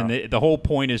 minutes, Yeah. and the whole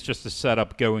point is just to set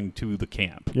up going to the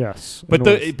camp. Yes, But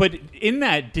it was. but in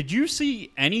that, did you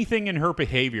see anything in her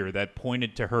behavior that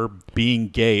pointed to her being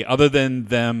gay, other than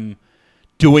them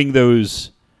doing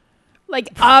those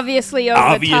Like, obviously over the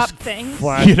top Obvious things.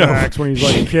 flashbacks when he's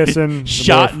like kissing the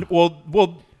shot? boy-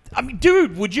 Well, I mean,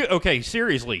 dude, would you? Okay,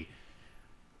 seriously,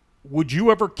 would you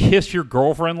ever kiss your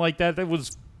girlfriend like that? That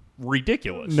was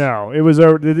ridiculous. No, it was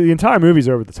over. The entire movie's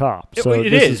over the top. So it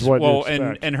this is. what you Well,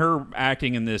 expect. and her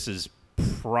acting in this is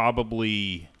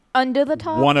probably Under the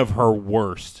top? one of her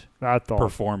worst I thought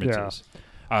performances.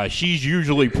 She's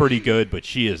usually pretty good, but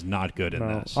she is not good in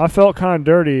No. this. I felt kind of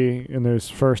dirty in those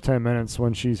first 10 minutes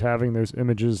when she's having those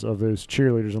images of those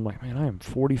cheerleaders. I'm like, man, I am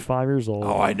 45 years old.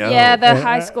 Oh, I know. Yeah, the And-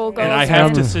 high school girls. And I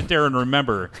have to Um, sit there and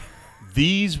remember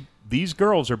these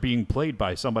girls are being played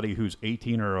by somebody who's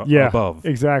 18 or Yeah, above.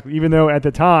 exactly. Even though at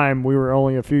the time we were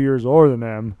only a few years older than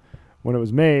them when it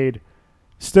was made,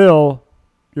 still,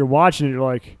 you're watching it, you're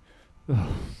like, ugh,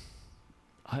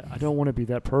 I don't want to be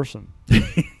that person.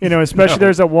 Especially No,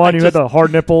 there's that one I who had the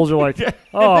hard nipples. You're like,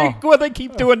 oh. They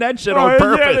keep doing that shit Oh, on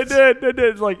purpose. Yeah, they did.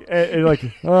 It's like,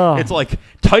 oh. It's like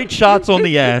tight shots on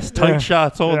the ass, tight Yeah.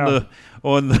 shots on Yeah.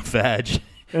 the vag,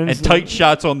 and it's tight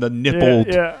shots on the nipple.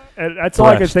 Yeah. And that's all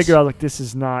I could breasts. think of. I was like, this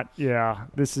is not,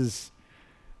 this is,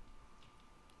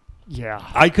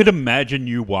 I could imagine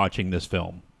you watching this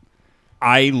film.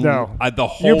 No. The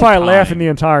whole You're probably time, laughing the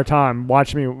entire time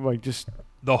watching me, like, just.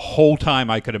 the whole time.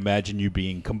 I could imagine you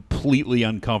being completely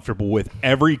uncomfortable with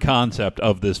every concept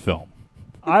of this film.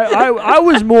 I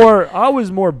was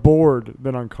more bored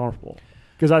than uncomfortable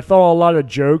because I thought a lot of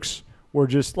jokes were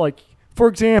just like, for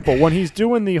example, when he's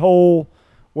doing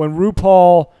when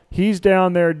RuPaul, he's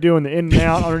down there doing the in and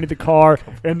out underneath the car,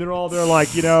 and they're all there like,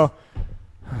 oh,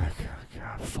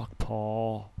 God, fuck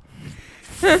Paul.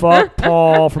 Fuck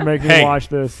Paul for making me watch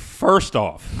this. First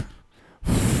off,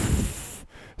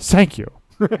 Thank you.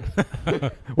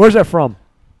 Where's that from?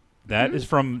 that is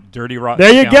from Dirty Rotten.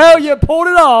 There you go. Scoundrels. You pulled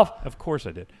it off. Of course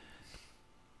I did.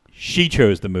 She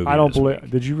chose the movie. I don't this believe.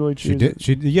 week. Did you really choose?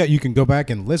 She did. Yeah, you can go back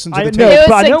and listen to I the know. tape. It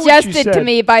but I know was what you suggested to said.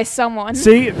 me by someone.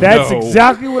 See, that's No.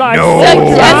 exactly what I No. said.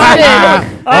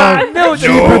 Suggested. I knew she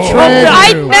No. betrayed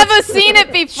I'd you. never seen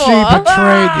it before. She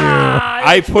betrayed you.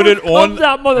 I put it on.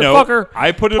 That motherfucker. No,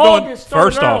 I put it Paul on. gets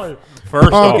started First off, early.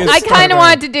 Paul gets I started kind of early.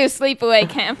 wanted to do sleepaway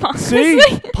camp, honestly.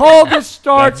 See, Paul gets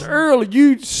starts early.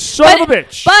 You son of a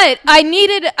bitch. But I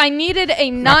needed a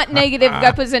not negative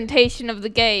representation of the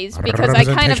gays because I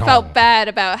kind of felt bad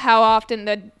about how often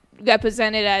they're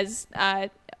represented as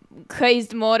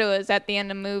crazed murderers at the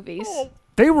end of movies.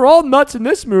 They were all nuts in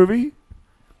this movie.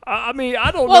 I mean,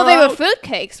 I don't know. Well, they were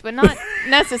fruitcakes, but not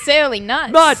necessarily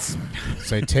nuts. nuts.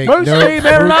 say take Most no. gay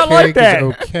men are not like fruitcake that.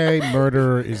 is okay.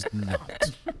 Murder is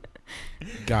not.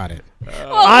 Got it. Well,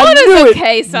 what knew is it.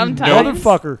 okay sometimes?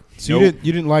 Motherfucker. So you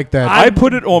didn't like that. I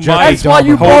put it on my. That's why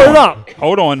you Hold brought it up.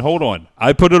 Hold on.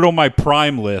 I put it on my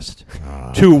prime list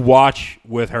to watch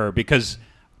with her because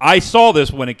I saw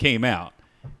this when it came out,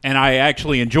 and I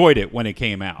actually enjoyed it when it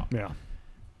came out. Yeah.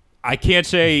 I can't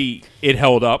say it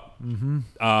held up.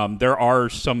 Mm-hmm. There are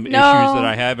some issues that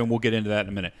I have, and we'll get into that in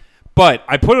a minute. But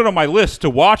I put it on my list to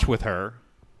watch with her,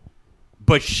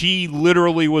 but she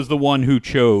literally was the one who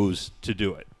chose to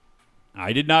do it.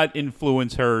 I did not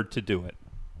influence her to do it.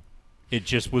 It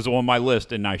just was on my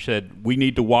list, and I said, we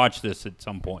need to watch this at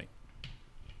some point.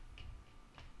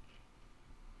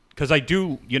 Because I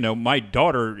do, my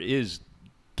daughter is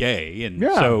gay, and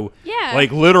so,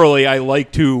 like, literally, I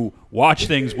like to watch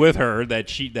things with her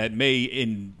that may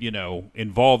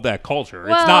involve that culture.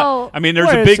 Well, it's not. I mean, there's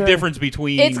a big difference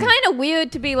between. It's kind of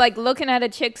weird to be like looking at a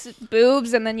chick's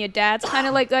boobs, and then your dad's kind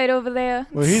of like right over there.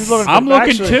 Well, he's looking. I'm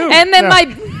looking too. And then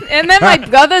my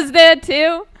brother's there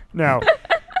too. No.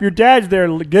 Your dad's there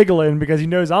giggling because he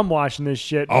knows I'm watching this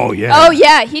shit. Oh yeah. Oh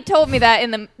yeah, he told me that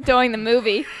during the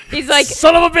movie. He's like,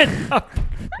 son of a bitch.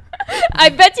 I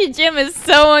bet you Jim is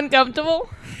so uncomfortable.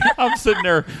 I'm sitting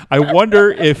there. I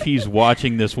wonder if he's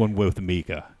watching this one with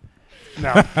Mika.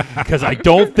 No. Because I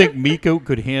don't think Mika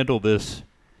could handle this.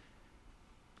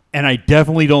 And I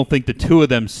definitely don't think the two of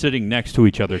them sitting next to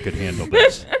each other could handle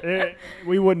this.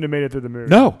 We wouldn't have made it through the movie.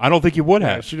 No, I don't think you would Yeah,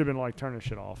 have. it should have been like turning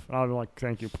shit off. And I'd have been like,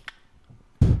 thank you.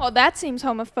 Well, that seems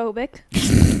homophobic.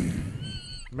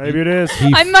 Maybe it is.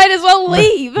 I might as well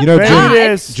leave. Maybe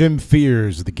it is. Jim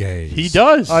fears the gays. He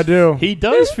does. I do. He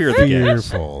does fear the gays.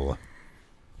 Fearful.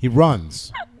 He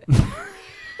runs.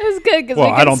 It's good because Well,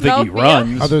 I don't think he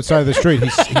runs. Other side of the street.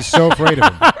 He's so afraid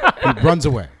of him. He runs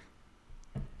away.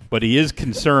 But he is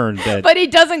concerned that. But he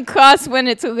doesn't cross when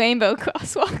it's a rainbow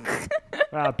crosswalk.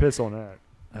 Piss on that.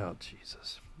 Oh,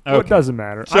 Jesus. Well, it doesn't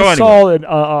matter. So I saw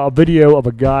a video of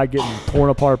a guy getting torn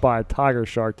apart by a tiger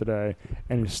shark today,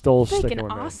 and he's still sticking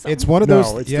with awesome. It's one of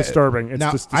those. No, it's disturbing. It's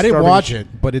now, just I didn't disturbing. watch it,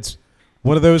 but it's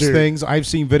one of those Dude. things. I've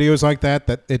seen videos like that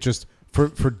it just for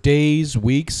days,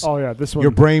 weeks. Oh yeah, this one.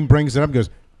 Your brain brings it up and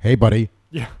goes, "Hey, buddy,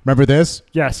 Yeah. remember this?"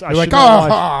 Yes, I You're should like, not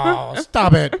watch. "Oh,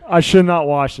 stop it!" I should not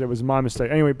watch it. It was my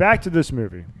mistake. Anyway, back to this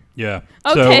movie. Yeah.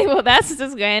 Okay, So, well that's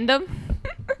just random.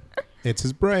 It's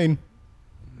his brain.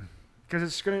 Because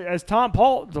it's gonna, as Tom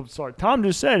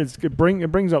just said, it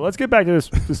brings up. Let's get back to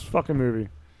this fucking movie.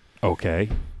 okay.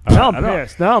 Now I'm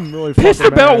pissed. Now I'm really Pissed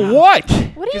fucking about mad. What what? are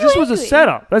you Because this was a angry?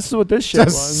 setup. That's what this shit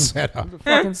It's a was. setup. It was a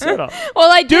fucking setup.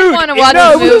 Well, I did want to watch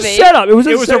No, the it was movie. a setup. It was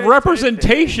It was a setup.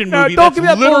 representation No, movie. don't That's give me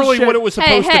that literally bullshit. what it was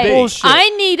Hey, supposed to be. Bullshit. I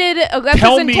needed a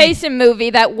representation movie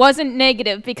that wasn't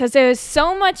negative because there is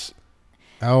so much.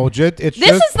 Oh, it's This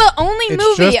just, is the only it's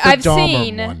movie just the I've Dahmer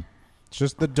seen. One. It's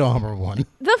just the Dahmer one.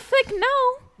 The flick,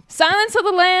 no. Silence of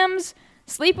the Lambs,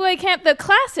 Sleepaway Camp, the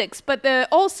classics, but they're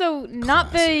also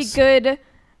not very good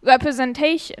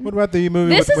representation. What about the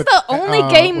movie? This with, is the only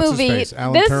gay what's his movie. face?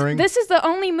 Alan Turing? This is the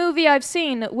only movie I've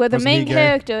seen where the Wasn't main he gay?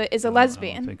 character is a I don't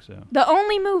lesbian. think so. The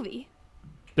only movie.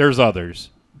 There's others.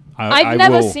 I've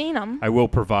never seen them. I will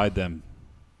provide them.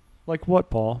 Like what,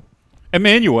 Paul?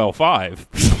 Emmanuel 5.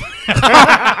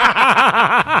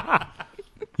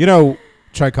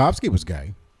 Tchaikovsky was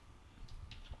gay.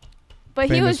 But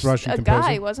he famous was Russian a composer.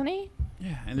 guy, wasn't he?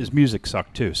 Yeah, and his music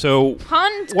sucked too. So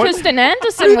Hans What- Christian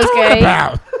Andersen was gay.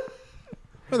 Get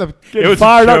it was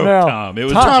fired a up joke, now. Tom. It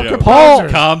was Tom, a joke. Paul,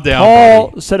 Calm down, Paul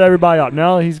buddy. set everybody up.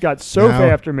 Now he's got so Now-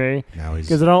 after me Now he's.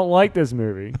 because I don't like this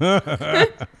movie. I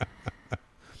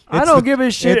don't give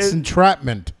a shit. It's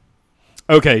entrapment.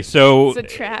 Okay, so It's a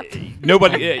trap.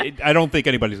 nobody. I don't think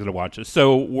anybody's going to watch this.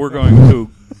 So we're going to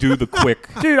do the quick.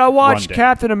 Dude, I watched rundown.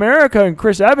 Captain America and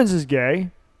Chris Evans is gay.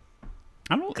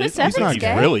 I don't Chris think Evans he's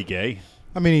gay? really gay.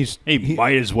 I mean, He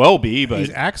might as well be, but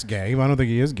he acts gay. But I don't think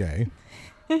he is gay.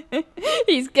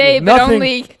 He's gay, but Nothing-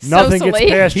 only Nothing gets socially.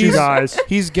 past you He's- guys.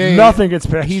 He's gay. Nothing gets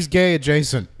past. He's gay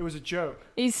adjacent. It was a joke.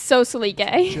 He's socially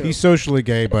gay. He's socially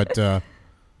gay, but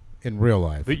in real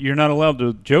life. but you're not allowed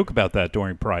to joke about that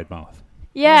during Pride Month.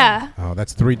 Yeah. Oh,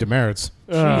 that's 3 demerits.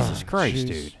 Jesus Christ, jeez.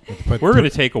 dude. But We're going to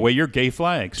take away your gay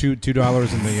flags.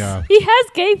 $2 in the He has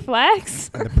gay flags.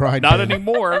 pride. Not bin.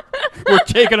 anymore. We're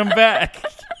taking them back.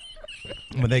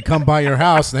 When they come by your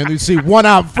house and then you see one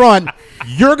out front,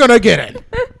 you're gonna get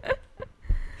it.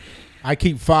 I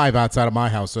keep 5 outside of my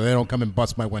house so they don't come and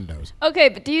bust my windows. Okay,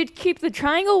 but do you keep the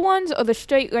triangle ones or the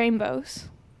straight rainbows?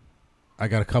 I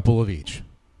got a couple of each.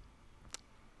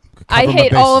 I Cover my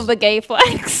hate all of bases. the gay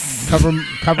flags.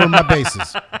 Cover my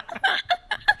bases.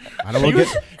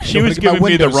 She was giving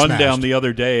me the rundown the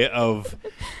other day of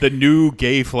the new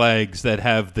gay flags that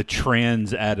have the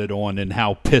trans added on and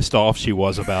how pissed off she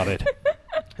was about it.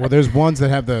 Well, there's ones that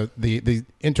have the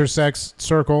intersex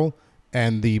circle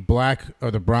and the black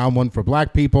or the brown one for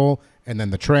black people, and then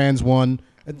the trans one.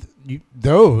 That's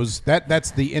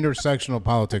the intersectional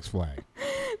politics flag.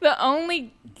 The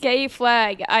only gay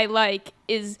flag I like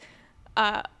is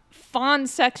fawn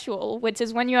sexual, which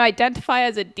is when you identify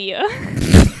as a deer.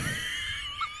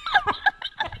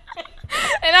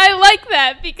 And I like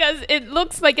that because it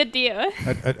looks like a deer.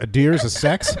 A deer is a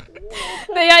sex?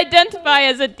 They identify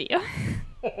as a deer.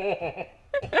 I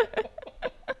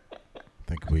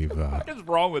think we've... What is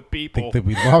wrong with people? I think that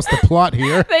we lost the plot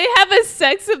here. They have a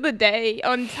sex of the day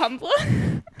on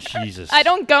Tumblr. Jesus. I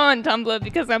don't go on Tumblr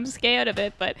because I'm scared of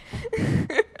it, but...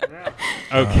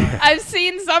 Okay. I've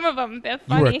seen some of them. They're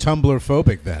funny. You were Tumblr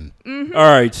phobic then. Mm-hmm. All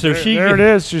right, so there it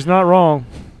is. She's not wrong.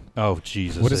 Oh,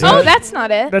 Jesus. What is that? Oh, that's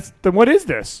not it. What is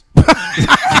this?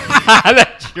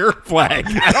 That's your flag.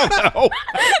 I don't know.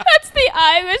 That's the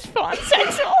Irish fawn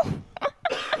sexual.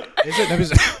 Is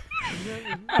it?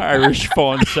 Irish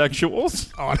fawn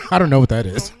sexuals. Oh, I don't know what that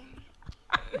is.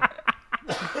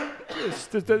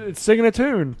 It's singing a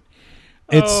tune.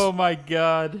 Oh, my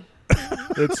God.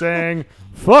 It's saying,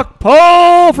 fuck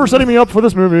Paul for setting me up for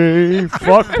this movie.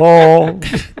 Fuck Paul.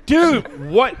 Dude,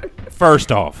 what?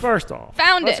 First off.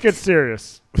 Found Let's it. get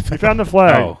serious. We found the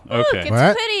flag. Oh, okay. Look, it's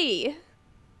What? pretty.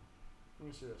 Let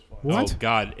me see this flag. What? Oh,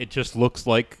 God. It just looks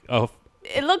like a...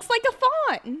 It looks like a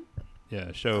fawn.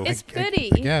 Yeah, show. It's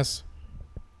pretty. I guess.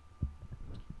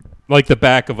 Like the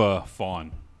back of a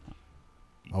fawn.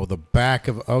 Oh, the back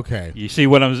of... Okay. You see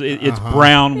what I'm... It's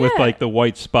brown with, Yeah. like, the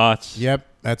white spots. Yep,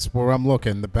 that's where I'm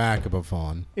looking. The back of a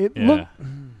fawn. Yeah.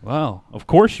 Well, of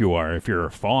course you are if you're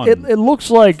a fawn. It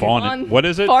looks like Fawn. What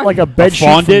is it? Fawn. like a bed sheet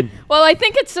fondant? from Well, I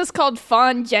think it's just called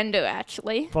fawn gender,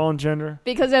 actually, fawn gender.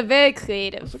 because they're very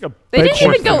creative. It's like a They bed didn't sheet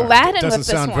even go from Latin Doesn't with this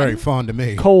sound one. very fond to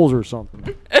me. Coles or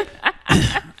something.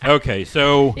 Okay,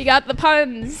 so You got the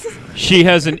puns. she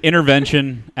has an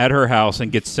intervention at her house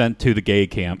and gets sent to the gay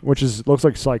camp. Which looks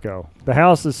like Psycho. The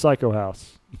house is Psycho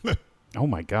House. Oh,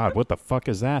 my God. What the fuck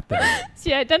is that then?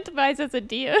 She identifies as a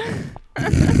deer. I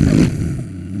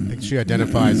think she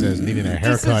identifies as needing a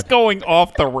This is haircut. going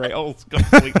off the rails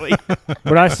completely.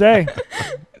 What I say?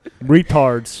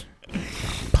 Retards.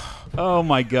 Oh,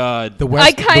 my God. The West,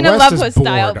 I kinda the West love is her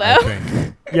style, bored, I though.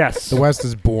 think. Yes. The West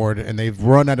is bored, and they've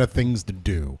run out of things to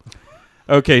do.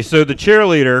 Okay, so the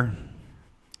cheerleader,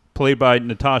 played by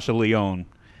Natasha Lyonne,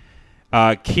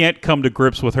 can't come to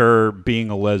grips with her being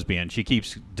a lesbian. She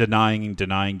keeps denying.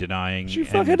 She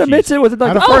fucking admits it within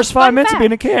like the first 5 minutes of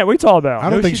being a camp. What are you talking about? I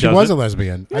don't think she was a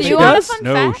lesbian. Do you want a fun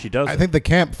No, fact? she doesn't. I think the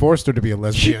camp forced her to be a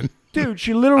lesbian. Dude,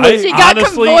 she literally... She got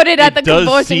honestly, converted at the it does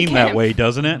conversion seem that camp. way,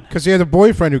 doesn't it? Because she has a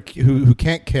boyfriend who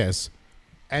can't kiss,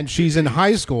 and she's in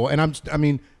high school. And I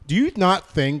mean, do you not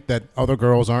think that other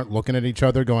girls aren't looking at each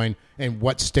other going, and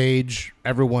what stage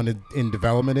everyone in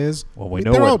development is? Well, we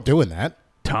know they're what all doing that.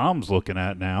 Tom's looking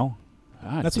at now.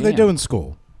 God That's what damn. they do in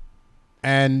school.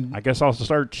 And I guess I'll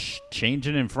start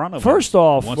changing in front of First him.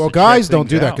 off- Wants well, to guys check don't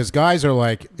do things that out. because guys are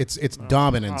like it's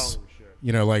dominance.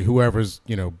 You know, like whoever's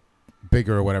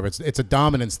bigger or whatever. It's a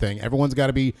dominance thing. Everyone's got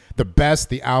to be the best,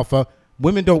 the alpha.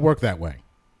 Women don't work that way.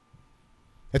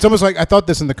 It's almost like I thought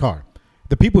this in the car.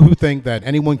 The people who think that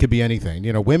anyone could be anything,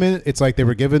 women, it's like they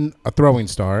were given a throwing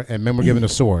star and men were given a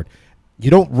sword. You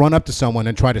don't run up to someone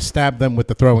and try to stab them with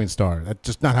the throwing star. That's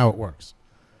just not how it works.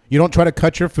 You don't try to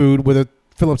cut your food with a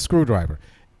Phillips screwdriver.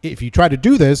 If you try to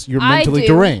do this, you're mentally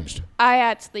deranged. I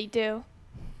actually do.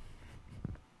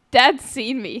 Dad's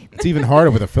seen me. It's even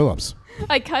harder with a Phillips.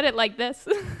 I cut it like this.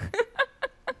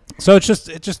 So it's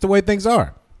just the way things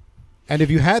are. And if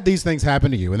you had these things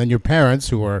happen to you, and then your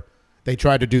parents they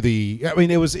tried to do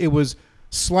it was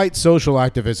slight social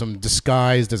activism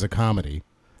disguised as a comedy.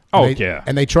 Yeah.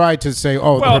 And they tried to say,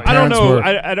 Well, her I don't parents know.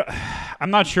 were I'm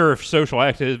not sure if social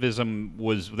activism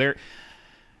was there.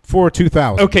 for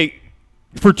 2000. Okay,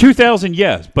 for 2000,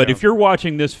 yes. But if you're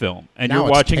watching this film and Now you're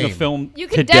it's watching a tame. film You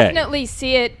can today, definitely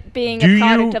see it being do a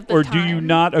product you of the or time. do you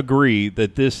not agree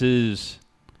that this is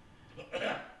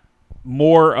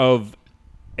more of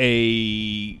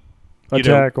a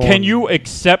Attack on- can you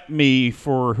accept me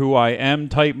for who I am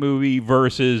type movie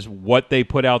versus what they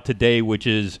put out today, which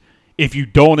is if you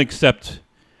don't accept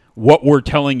what we're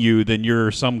telling you, then you're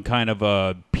some kind of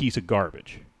a piece of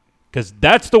garbage. Because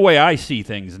that's the way I see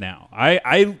things now.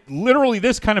 I literally,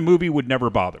 this kind of movie would never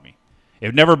bother me. It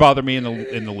would never bother me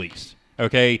in the least.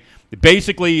 Okay,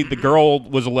 Basically, the girl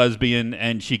was a lesbian,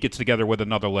 and she gets together with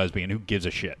another lesbian. Who gives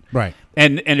a shit? Right.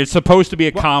 And it's supposed to be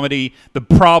a comedy. The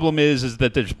problem is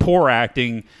that there's poor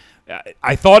acting.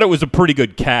 I thought it was a pretty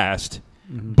good cast,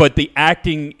 but the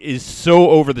acting is so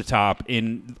over the top.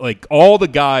 In like all the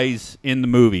guys in the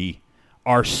movie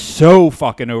are so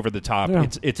fucking over the top. Yeah.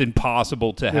 It's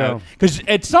impossible to have, because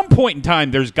at some point in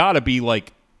time there's got to be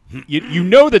like you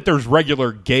know that there's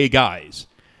regular gay guys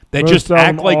that Most just of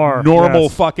act them like are, normal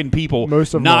yes. fucking people, Most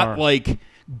of them not are. like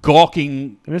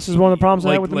gawking. And this is one of the problems I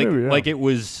like, had with the movie. Yeah. Like it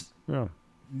was yeah.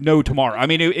 no tomorrow. I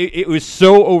mean, it was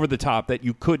so over the top that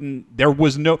you couldn't. There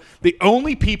was no. The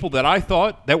only people that I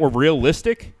thought that were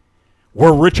realistic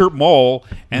were Richard Mole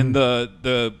and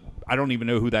the. I don't even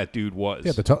know who that dude was.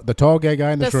 Yeah, the tall gay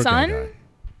guy and the short son? gay guy.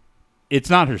 It's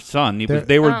not her son.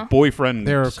 They were boyfriend.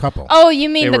 They're a couple. Oh, you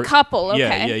mean They the were- couple?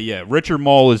 Okay. Yeah. Richard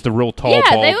Mole is the real tall, Yeah,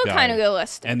 bald they were guy. kind of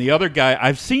realistic. And the other guy,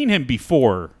 I've seen him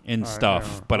before in Right, stuff,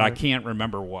 yeah, but I right. can't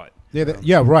remember what.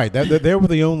 Yeah, right. They were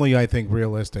the only, I think,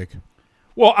 realistic.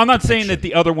 Well, I'm not saying that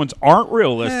the other ones aren't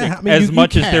realistic I mean, as you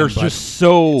much as can, they're but just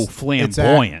so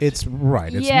flamboyant. It's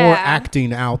right. It's Yeah. more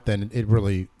acting out than it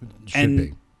really should And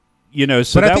be. You know,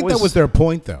 so But that I think that was their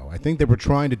point, though. I think they were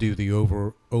trying to do the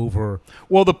over.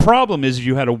 Well, the problem is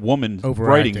you had a woman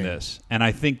Overacting. writing this, and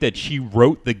I think that she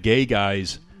wrote the gay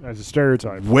guys As a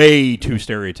stereotype. way too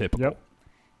stereotypical. Yep.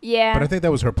 Yeah. But I think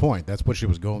that was her point. That's what she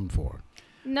was going for.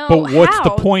 No. But what's the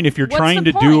how? point if you're What's trying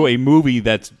the to do point? a movie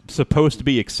that's supposed to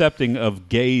be accepting of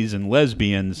gays and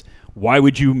lesbians? Why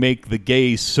would you make the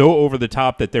gays so over the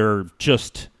top that they're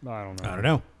just I don't know. I don't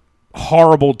know.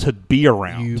 horrible to be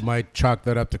around? You might chalk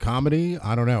that up to comedy.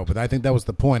 I don't know, but I think that was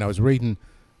the point. I was reading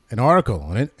an article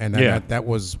on it, and that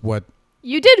was what.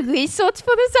 You did research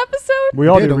for this episode? We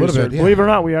all did did a little research. bit, yeah. Believe it or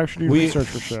not, we actually do We- research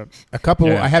for shit. A couple.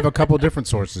 Yeah. I have a couple different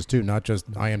sources too, not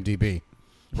just IMDb.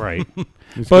 Right.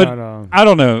 He's But got, I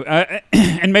don't know.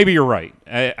 And maybe you're right.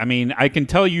 I mean, I can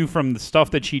tell you from the stuff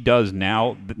that she does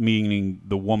now, meaning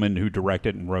the woman who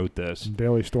directed and wrote this,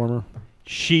 Daily Stormer.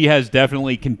 she has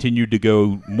definitely continued to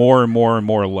go more and more and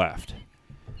more left.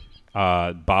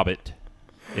 Bobbitt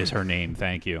is her name.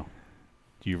 Thank you.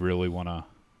 Do you really want to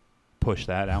push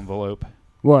that envelope?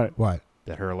 What? What?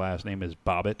 That her last name is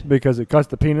Bobbitt? Because it cuts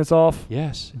the penis off?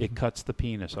 Yes, it cuts the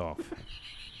penis off.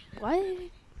 What?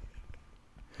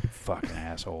 Fucking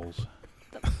assholes.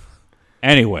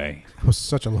 Anyway, It was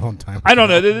such a long time ago. I don't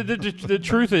know. The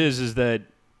truth is that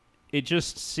it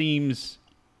just seems.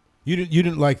 You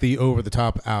didn't like the over the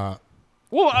top.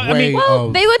 Well, I way mean, Well,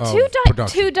 of- they were of production.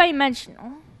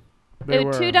 two-dimensional. They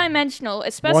were two-dimensional,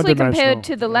 especially compared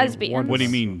to the lesbians. what do you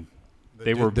mean?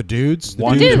 They were the dudes. The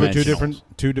one dudes were dimensional.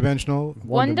 two-dimensional.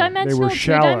 One-dimensional, They were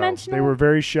shallow. two-dimensional? They were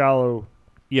very shallow.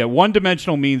 Yeah,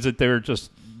 one-dimensional means that they're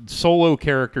just solo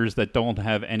characters that don't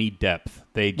have any depth.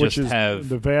 They Which just is have.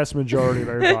 the vast majority of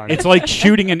everybody. It's like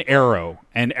shooting an arrow,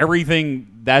 and everything.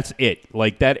 That's it.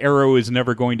 Like that arrow is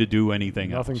never going to do anything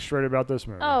Nothing else. straight about this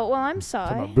movie. Oh, well, I'm Talking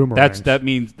sorry. about boomerangs. That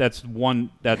means that's one.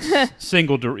 That's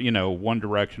single. One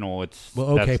directional. It's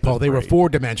Well, okay, that's Paul. the They were phrase.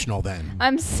 four-dimensional then.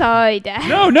 I'm sorry, Dad.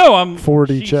 No. I'm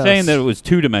 4D she's chess. saying that it was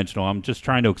two-dimensional. I'm just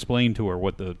trying to explain to her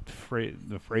what the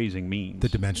phrasing means. The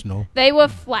dimensional. They were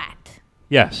flat.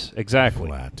 Yes, exactly.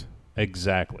 Flat.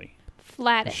 Exactly.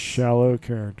 Flattish. Shallow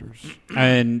characters.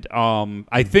 And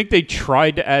I think they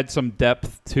tried to add some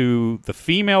depth to the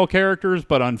female characters,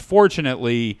 but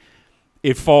unfortunately,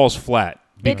 it falls flat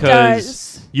It because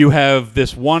does. you have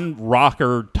this one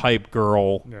rocker type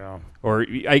girl, Yeah. or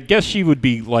I guess she would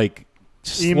be like,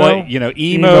 Emo? emo,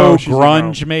 Emo, she's grunge, emo.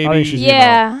 I think maybe, she's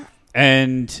Yeah.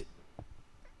 and.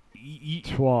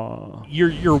 Twa.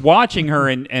 You're watching her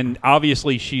and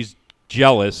obviously she's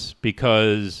jealous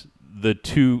because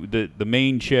the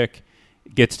main chick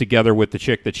gets together with the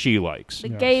chick that she likes. The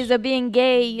Yes. gays are being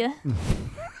gay.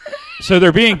 So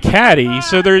they're being catty.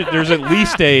 So there's at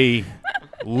least a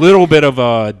little bit of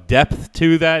a depth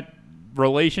to that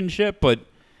relationship, but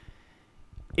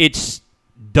it's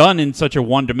done in such a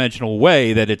one-dimensional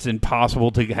way that it's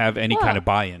impossible to have any kind of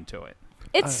buy-in to it.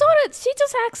 It's sort of, she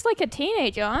just acts like a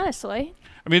teenager, honestly.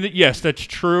 I mean, yes, that's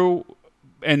true,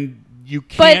 and you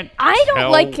But can't. I don't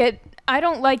tell- like it. I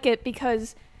don't like it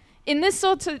because in this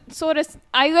sort of,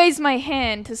 I raise my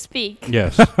hand to speak.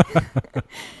 Yes.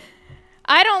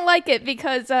 I don't like it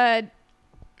because, like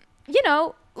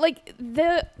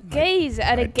the gays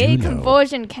at a gay do know.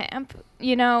 conversion camp,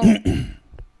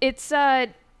 it's,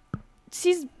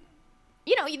 she's,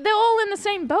 they're all in the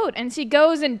same boat, and she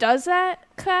goes and does that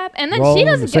crap, and then We're all she in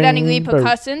the doesn't get any same boat.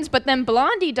 repercussions, but then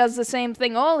Blondie does the same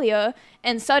thing earlier,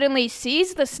 and suddenly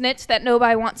she's the snitch that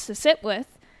nobody wants to sit with.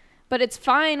 But it's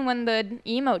fine when the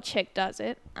emo chick does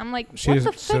it. I'm like, she what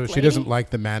the fuck, so she lady? doesn't like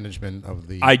the management of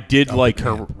the. I did of like the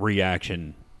her camp.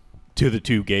 reaction to the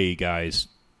two gay guys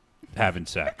having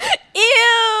sex. Ew!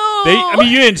 I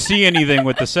mean, you didn't see anything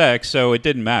with the sex, so it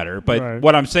didn't matter. But Right.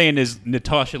 what I'm saying is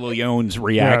Natasha Lyonne's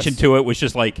reaction to it was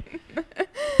just like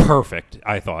perfect,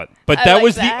 I thought. But I that like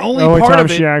was that. the only The only part time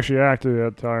of it. she actually acted that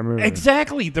entire movie.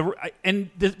 Exactly.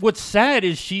 What's sad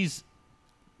is she's.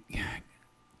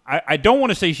 I don't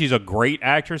want to say she's a great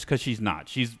actress because she's not.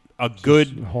 She's a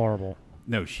good. Horrible.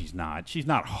 No, she's not. She's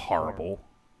not horrible.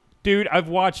 Dude, I've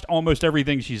watched almost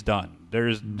everything she's done.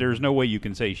 There's no way you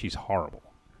can say she's horrible.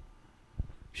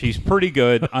 She's pretty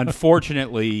good.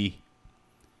 Unfortunately,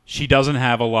 she doesn't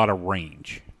have a lot of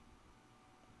range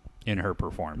in her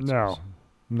performances.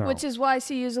 No. Which is why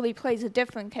she usually plays a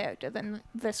different character than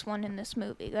this one in this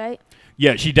movie, right?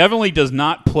 Yeah, she definitely does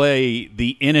not play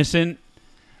the innocent,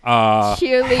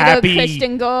 Cheerleader happy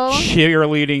Christian girl.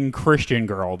 cheerleading Christian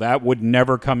girl. That would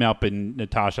never come up in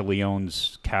Natasha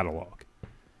Lyonne's catalog.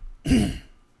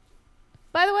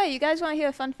 By the way, you guys want to hear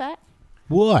a fun fact?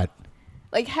 What?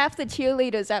 Like, half the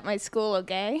cheerleaders at my school are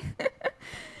gay.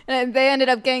 And they ended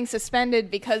up getting suspended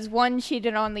because one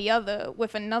cheated on the other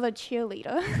with another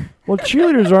cheerleader. Well,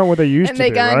 cheerleaders aren't what they used And to they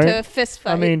be, got right? into a fist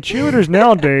fight. I mean, cheerleaders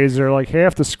nowadays are like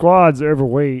half the squad's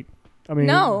overweight. I mean,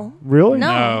 No. Really?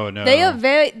 No. No.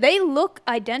 They look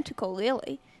identical,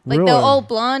 really. Like, Really? they're all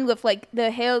blonde with, like,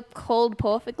 their hair curled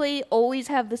perfectly, always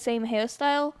have the same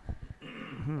hairstyle.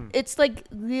 It's, like,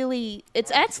 really... It's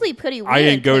actually pretty weird. I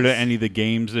didn't go to 'cause- any of the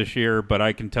games this year, but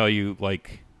I can tell you,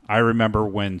 like, I remember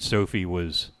when Sophie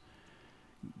was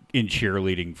in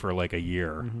cheerleading for like a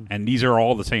year, and these are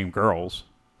all the same girls.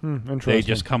 Interesting. They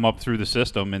just come up through the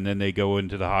system, and then they go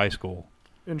into the high school.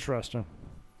 Interesting.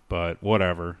 But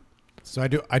whatever. So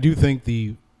I do think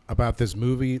about this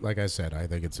movie. Like I said, I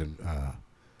think it's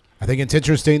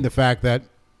interesting the fact that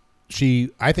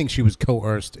I think she was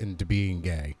coerced into being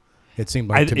gay. It seemed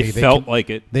like to me It felt like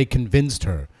it. They convinced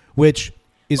her, which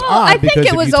is Well, odd I think because it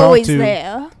if was you talk always to,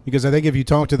 there. Because I think if you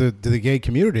talk to the gay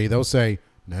community, they'll say,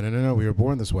 no, we were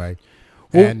born this way.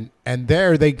 Well- And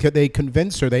there they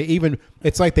convinced her.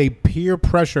 It's like they peer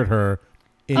pressured her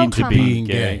into come being on.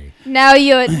 gay.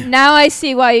 Now I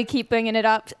see why you keep bringing it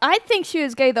up. I think she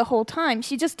was gay the whole time.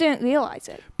 She just didn't realize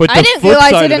it. But I the didn't flip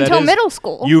realize side it of that until is middle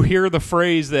school. You hear the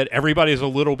phrase that everybody's a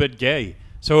little bit gay.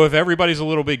 So if everybody's a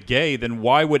little bit gay, then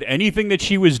why would anything that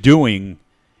she was doing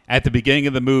at the beginning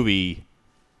of the movie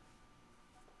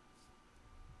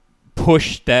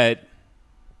push that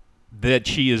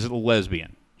she is a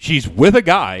lesbian? She's with a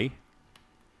guy.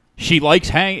 She likes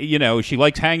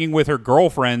hanging with her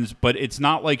girlfriends, but it's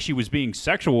not like she was being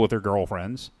sexual with her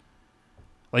girlfriends.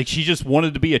 Like, she just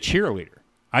wanted to be a cheerleader.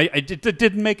 It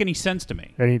didn't make any sense to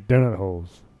me. Any donut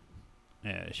holes.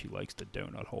 Yeah, she likes the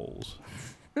donut holes.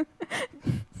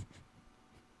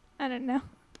 I don't know.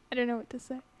 I don't know what to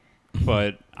say.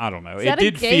 But I don't know. Is that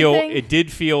a gay thing? It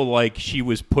did feel like she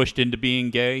was pushed into being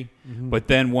gay, but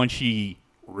then once she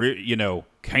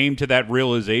came to that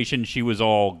realization, she was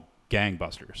all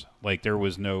gangbusters. Like, there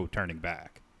was no turning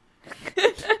back.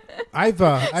 I've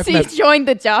Joined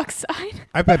the jock side.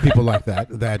 I've met people like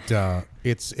that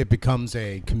it becomes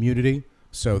a community,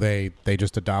 so they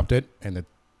just adopt it, and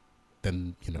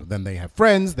then they have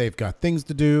friends, they've got things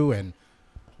to do, and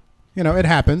it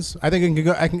happens. I think it can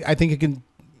go. I think it can.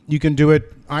 You can do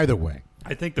it either way.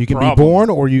 I think You can be born,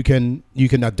 or you can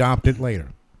adopt it later.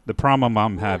 The problem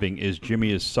I'm having is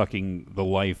Jimmy is sucking the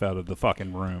life out of the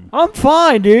fucking room. I'm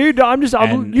fine, dude. And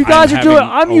you guys I'm are doing. having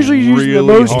I'm a usually using the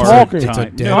really most hard talking. time. It's a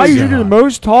dead I usually do the zone.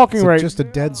 most talking It's just a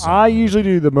dead zone. I usually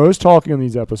do the most talking on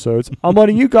these episodes. I'm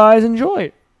letting you guys enjoy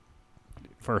it.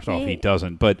 First off, he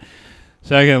doesn't. But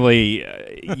secondly,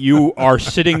 you are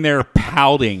sitting there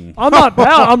pouting. I'm not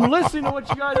proud. I'm listening to what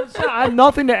you guys are saying. I have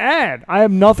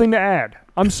nothing to add.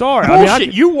 I'm sorry.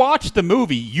 Bullshit. You watched the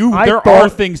movie. There are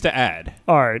things to add.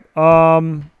 All right.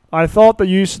 I thought the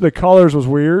use of the colors was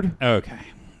weird. Okay.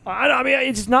 I mean,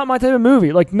 it's not my type of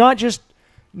movie. Like, not just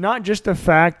the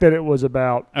fact that it was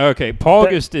about. Okay.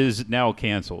 Paugust is now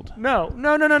canceled. No,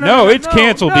 it's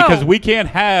canceled because we can't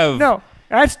have. No,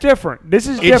 that's different. This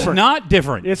is It's different. not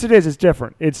different. Yes, it is. It's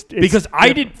different. It's because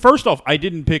different. First off, I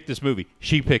didn't pick this movie.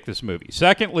 She picked this movie.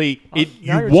 Secondly, now you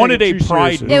you're wanted taking a it too pride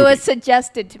seriously. movie. It was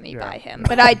suggested to me by him,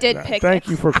 but I did pick Thank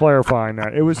it. you for clarifying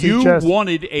that. It was You suggested.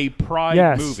 wanted a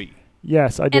pride movie.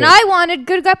 Yes, I did. And I wanted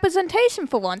good representation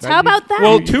for once. How about that?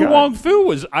 Well, You Tu got it. Wong Fu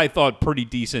was, I thought, pretty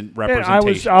decent Yeah,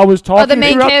 representation. I was talking. Are the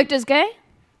main throughout- characters gay?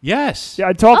 Yes. Yeah,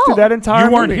 I talked to Oh. that entire.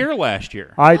 You weren't movie. here last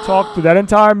year. I talked to that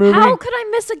entire movie. How could I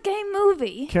miss a gay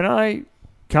movie? Can I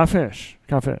finish?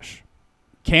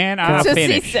 Can I So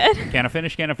finish? she said. Can I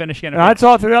finish? Can I finish? Can I And I finish?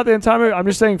 talked throughout the entire movie. I'm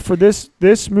just saying for this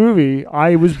movie,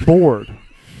 I was bored.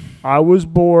 I was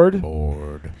bored.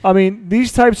 I mean,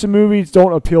 these types of movies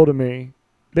don't appeal to me.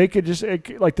 They could just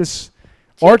like this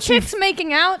artsy. Chicks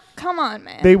making out? Come on,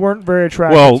 man. They weren't very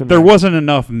attractive. Well, to there me. wasn't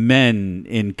enough men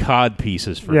in cod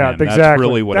pieces for him. Exactly. That's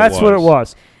really what That's it was. what it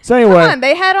was. So anyway, Come on,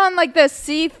 they had on like the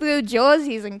see-through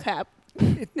jerseys and crap.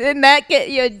 Didn't that get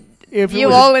you? if You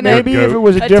it all was, in maybe a- if it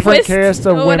was a a different twist cast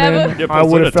of or women, whatever? I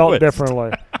would have Difference felt in a twist.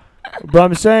 differently. But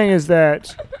I'm saying is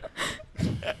that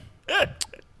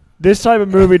this type of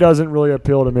movie doesn't really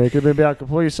appeal to me. It could be about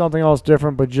completely something else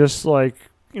different, but just like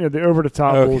the over the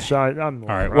top Okay. bullshit. I'm, All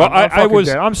right. I'm- Well, I'm I fucking was-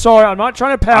 dead. I'm sorry. I'm not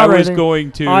trying to I pout or was anything.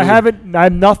 going to I have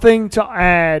nothing to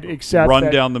add except run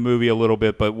that down the movie a little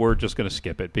bit, but we're just going to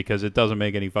skip it because it doesn't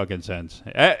make any fucking sense.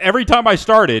 Every time I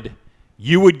started,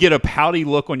 you would get a pouty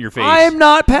look on your face. I am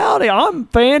not pouty. I'm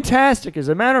fantastic. As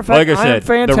a matter of fact, Like I am said, the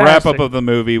fantastic. wrap up of the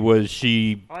movie was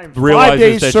she I'm 5 realizes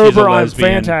days that sober. she's a I'm lesbian.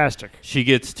 fantastic. She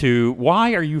gets to,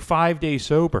 why are you 5 days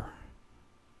sober?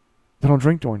 I don't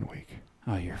drink during the week.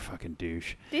 Oh, you're a fucking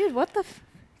douche. Dude, what the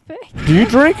frick? Do you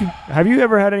drink? Have you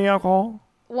ever had any alcohol?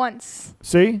 Once.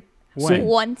 See? When? See?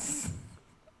 Once.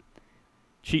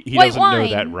 He White doesn't know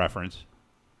wine. that reference.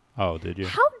 Oh, did you?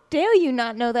 How dare you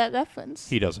not know that reference?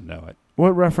 He doesn't know it.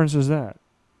 What reference is that?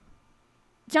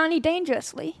 Johnny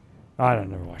Dangerously. I don't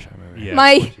never watch that movie. Yeah,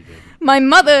 My- of course he did. My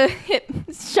mother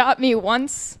shot me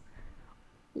once.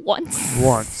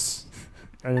 Once.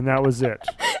 And then that was it.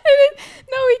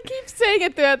 No, he keeps saying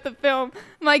it throughout the film.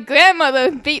 My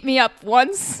grandmother beat me up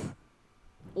once.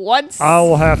 I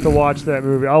will have to watch that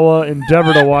movie. I will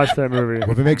endeavor to watch that movie.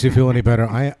 Well, if it makes you feel any better,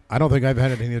 I don't think I've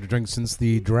had anything to drink since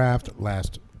the draft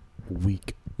last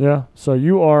week. Yeah. So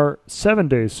you are 7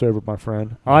 days sober, my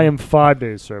friend. I am 5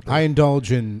 days sober. I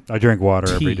indulge in I drink water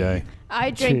Tea. every day.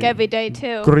 I drink Tea. every day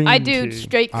too. Green I do tea.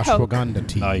 straight Coke. ashwagandha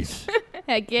tea. Nice.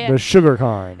 Heck yeah. The sugar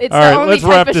kind. It's All the right, only let's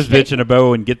type wrap of this straight- bitch in a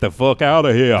bow and get the fuck out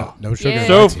of here. No sugar. Yeah.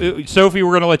 in So, my tea. Sophie,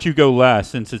 we're gonna let you go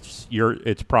last since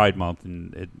it's Pride Month,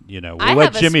 and we'll I let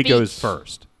have a Jimmy goes speech.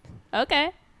 first.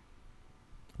 Okay.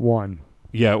 1.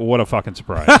 Yeah, what a fucking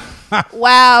surprise!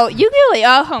 Wow, you really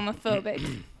are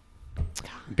homophobic.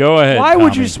 Go ahead. Why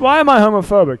would Tommy. you? Why am I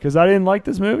homophobic? Because I didn't like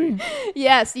this movie.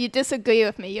 Yes, you disagree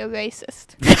with me. You're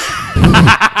racist.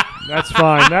 That's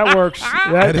fine. That works.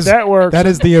 That is- that works. That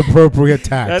is the appropriate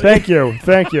tact. Thank you.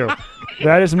 Thank you.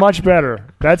 That is much better.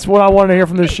 That's what I wanted to hear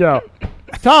from this show.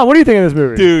 Tom, what do you think of this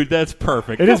movie? Dude, that's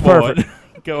perfect. It is Come on. perfect.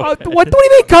 Go What ahead. do you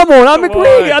mean? Come on, I'm Come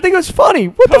agreeing. on. I think it was funny.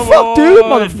 What Come the fuck, dude,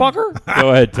 on. motherfucker? Go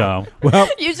ahead, Tom. Well,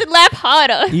 You should laugh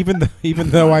harder. even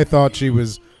though I thought she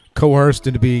was coerced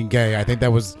into being gay, I think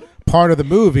that was part of the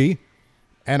movie,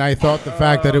 and I thought the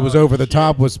fact that it was over the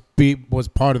top was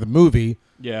part of the movie.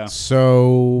 Yeah.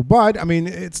 So, but I mean,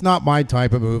 it's not my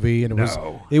type of movie, and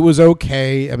No. it was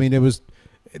okay. I mean,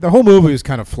 the whole movie was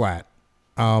kind of flat.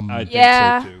 I think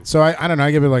Yeah. so too. So I don't know.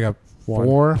 I give it like a 1.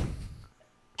 4.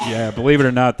 Yeah, believe it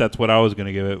or not, that's what I was going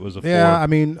to give it. Was a 4. Yeah, I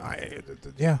mean,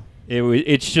 yeah.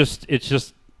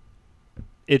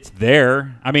 It's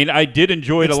there. I mean, I did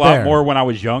enjoy it It's a lot there. more when I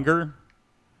was younger.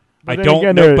 But I then don't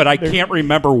again, know, they're- but I they're- can't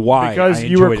remember why. Because I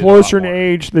you were enjoyed it a lot closer in more.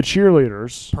 age to the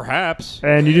cheerleaders, Perhaps.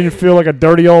 and you didn't feel like a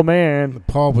dirty old man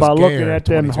Paul was by looking gayer at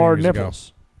them 22 hard years ago.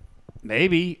 nipples.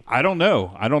 Maybe. I don't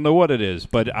know. I don't know what it is,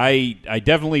 but I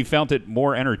definitely found it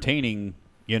more entertaining,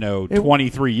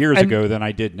 23 years and ago than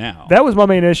I did now. That was my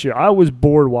main issue. I was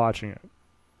bored watching it.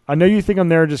 I know you think I'm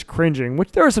there just cringing,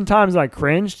 which there were some times I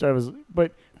cringed.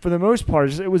 But for the most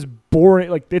part, it was boring.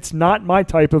 Like, it's not my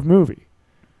type of movie.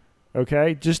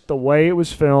 Okay, just the way it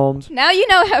was filmed. Now you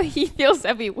know how he feels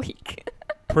every week.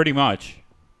 Pretty much.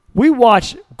 We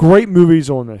watch great movies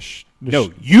on this.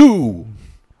 No, you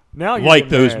now you're like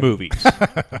getting those mad. movies.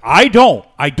 I don't.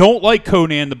 I don't like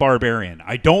Conan the Barbarian.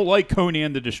 I don't like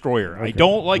Conan the Destroyer. I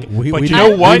don't like. We but you didn't- know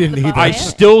we what? didn't either. I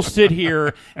still sit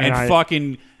here and I-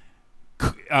 fucking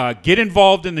get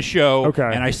involved in the show. Okay.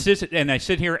 And I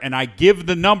sit here and I give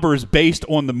the numbers based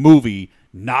on the movie,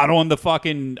 not on the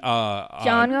fucking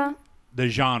Genre? The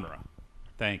genre.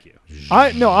 Thank you.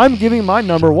 I'm giving my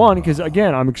number 1 because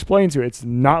again, I'm explaining to you, it's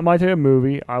not my type of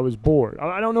movie. I was bored.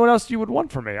 I don't know what else you would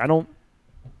want from me. I don't.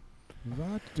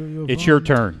 What do you It's want? your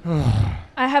turn.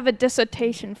 I have a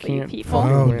dissertation for you Can't people. Oh,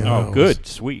 fucking win. no. Oh, good,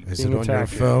 sweet. Is Being it on your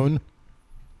attacked. phone?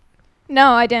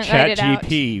 No, I didn't write it out.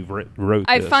 ChatGPT wrote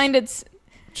I this. find it's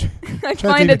I ChatGPT,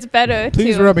 find it's better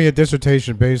Please to write me a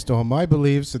dissertation based on my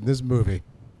beliefs in this movie.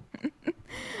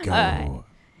 Go.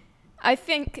 I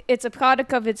think it's a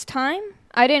product of its time.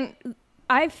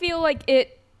 I feel like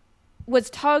it was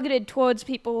targeted towards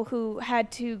people who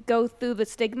had to go through the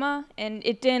stigma, and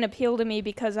it didn't appeal to me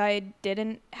because I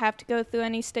didn't have to go through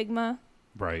any stigma.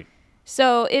 Right.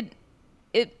 So it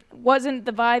wasn't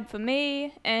the vibe for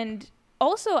me, and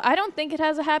also I don't think it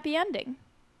has a happy ending.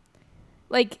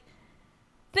 Like,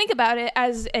 think about it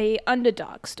as a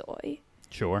underdog story.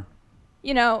 Sure.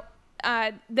 You know,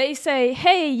 they say,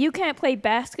 hey, you can't play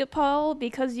basketball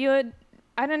because you're,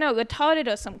 I don't know,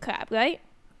 retarded or some crap, right?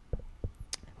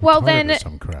 Well, then,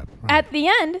 at the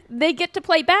end, they get to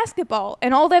play basketball,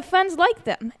 and all their friends like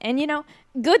them. And, you know,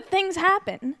 good things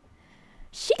happen.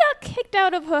 She got kicked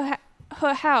out of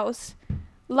her house,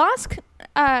 lost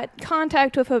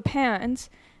contact with her parents,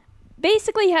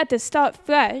 basically had to start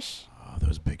fresh. Oh,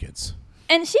 those bigots.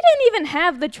 And she didn't even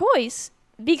have the choice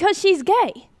because she's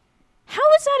gay.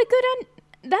 How is that a good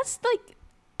end? That's like,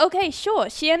 okay, sure.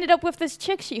 She ended up with this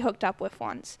chick she hooked up with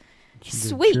once.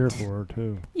 Sweet. Cheer for her,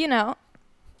 too. You know.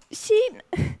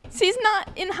 She's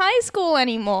not in high school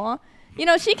anymore. You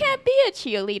know, she can't be a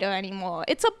cheerleader anymore.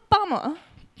 It's a bummer.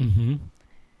 Mm-hmm.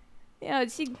 You know,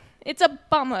 it's a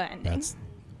bummer ending.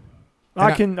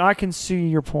 I can see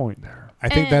your point there. I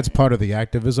think that's part of the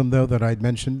activism, though, that I'd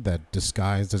mentioned, that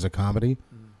disguised as a comedy.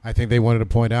 I think they wanted to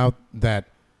point out that,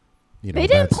 you know, they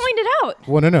didn't point it out.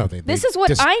 Well, no. This is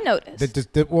what I noticed.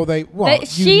 That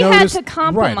she had to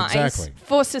compromise right, exactly.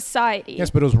 for society. Yes,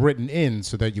 but it was written in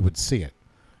so that you would see it.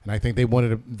 And I think they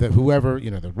wanted whoever, you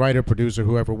know, the writer, producer,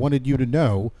 whoever wanted you to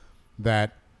know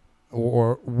that,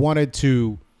 or wanted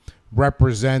to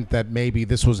represent that maybe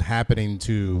this was happening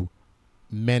to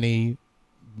many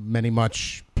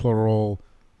much plural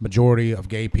majority of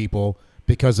gay people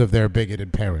because of their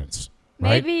bigoted parents.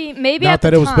 Right? Maybe not at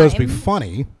that the it was time. supposed to be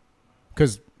funny,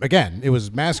 because again, it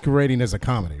was masquerading as a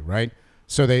comedy, right?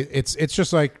 So it's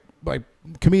just like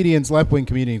comedians, left-wing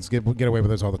comedians get away with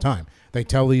this all the time. They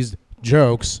tell these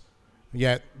jokes,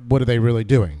 yet what are they really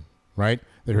doing, right?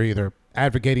 They're either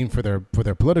advocating for their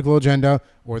political agenda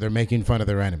or they're making fun of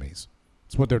their enemies.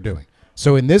 That's what they're doing.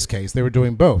 So in this case, they were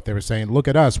doing both. They were saying, look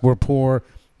at us, we're poor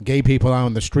gay people out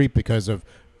on the street because of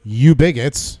you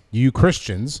bigots, you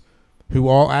Christians, who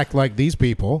all act like these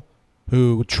people,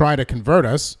 who try to convert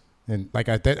us. And like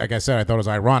I said, I thought it was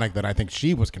ironic that I think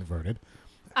she was converted.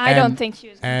 I don't think she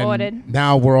was converted. And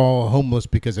now we're all homeless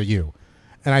because of you.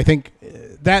 And I think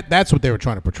that's what they were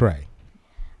trying to portray.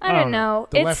 I don't know.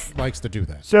 The left likes to do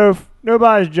that. So if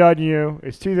nobody's judging you,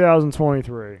 it's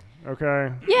 2023,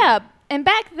 okay? Yeah, and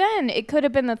back then it could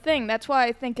have been the thing. That's why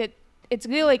I think it's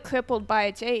really crippled by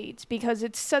its age, because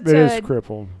it's such It is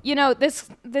crippled. You know, this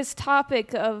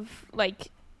topic of like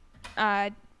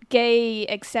gay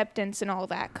acceptance and all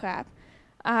that crap.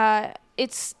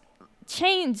 It's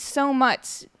changed so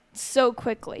much so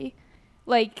quickly.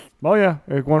 Like, oh yeah,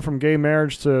 it went from gay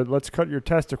marriage to let's cut your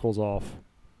testicles off.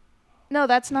 No,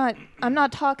 that's not. I'm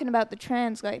not talking about the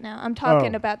trans right now. I'm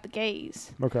talking about the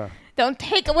gays. Okay. Don't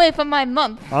take away from my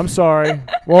month. I'm sorry.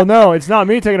 Well, no, it's not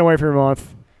me taking away from your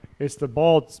month. It's the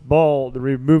the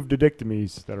removed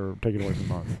didictomies that are taken away from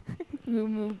the month.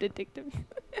 Removed didictomies.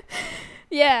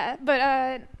 Yeah,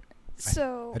 but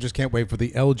so. I just can't wait for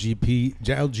the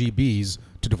LGBs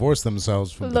to divorce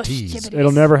themselves from the T's.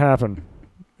 It'll never happen.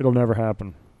 It'll never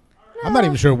happen. No. I'm not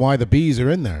even sure why the B's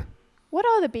are in there. What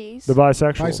are the B's? The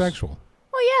bisexuals. Bisexual.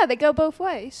 Well, yeah, they go both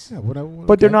ways. Yeah,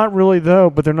 but they're not really,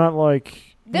 though. But they're not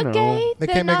like, they're gay. They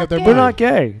can't make up their mind. They're not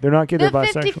gay. They're not gay. They're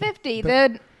bisexual.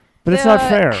 50-50. But it's not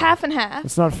fair. Half and half.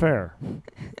 It's not fair.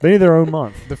 They need their own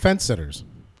month. The fence sitters.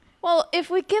 Well, if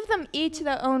we give them each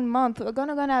their own month, we're going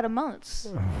to run out of months.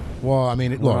 Well, I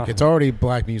mean, look, it's already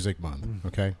Black Music Month,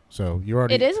 okay? So you're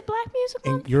already... It is a Black Music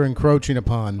Month? You're encroaching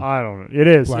upon... I don't know. It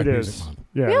is. Black it Music is. Month.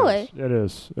 Yeah, really? It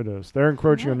is. It is. They're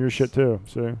encroaching on your shit, too.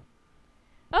 See?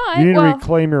 Oh, you need to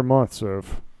reclaim your month,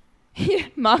 Soph.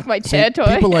 Mark my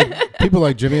territory. People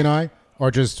like Jimmy and I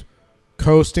are just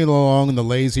coasting along the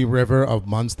lazy river of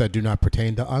months that do not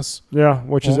pertain to us. Yeah,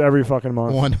 which is every fucking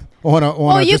month.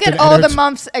 Well, you get all the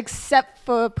months except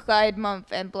for Pride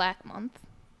Month and Black Month.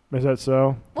 Is that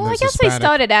so? Well, I guess they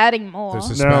started adding more.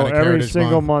 No, every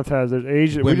single month has. There's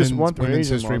Asian. We just went through Women's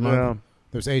Asian History month. Month.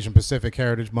 There's Asian Pacific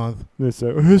Heritage Month.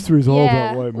 History's all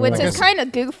about white men. Which is kind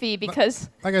of goofy because,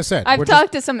 like I said, I've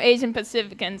talked to some Asian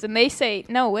Pacificans and they say,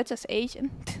 no, we're just Asian.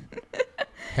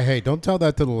 Hey, don't tell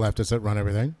that to the leftists that run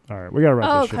everything. All right, we got to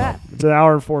wrap this shit up. It's an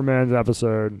hour and 4 minutes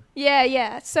episode.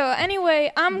 Yeah. So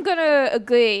anyway, I'm going to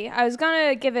agree. I was going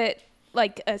to give it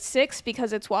like a 6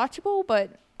 because it's watchable,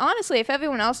 but honestly, if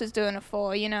everyone else is doing a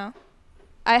 4, you know,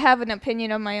 I have an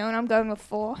opinion of my own. I'm going with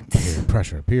 4. Peer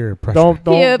pressure. Don't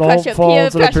fall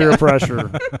into the peer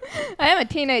pressure. I am a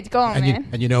teenage girl, man.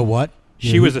 And you know what?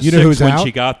 She was a 6 when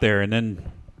she got there, and then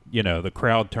the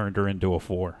crowd turned her into a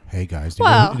 4. Hey guys,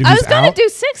 well, I was gonna do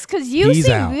 6 because you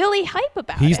seem really hype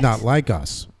about it. He's not like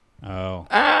us. Oh,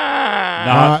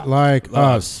 not like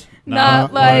us.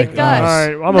 Not like us.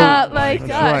 All right, not like us.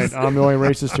 Right. I'm the only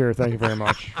racist here. Thank you very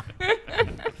much.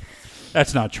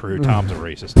 That's not true. Tom's a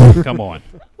racist. Come on.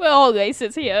 We're all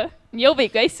racist here. You'll be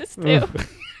racist too.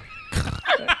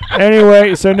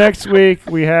 Anyway, so next week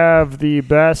we have the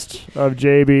best of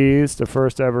JBs, the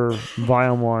first ever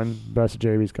Volume 1 best of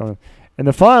JBs coming. And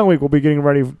the following week we'll be getting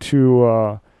ready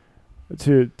to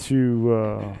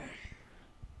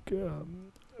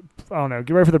I don't know,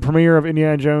 get ready for the premiere of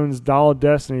Indiana Jones Doll of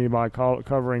Destiny by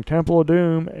covering Temple of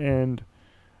Doom and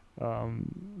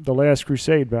The Last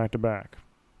Crusade back to back.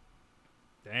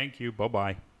 Thank you.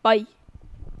 Bye-bye. Bye.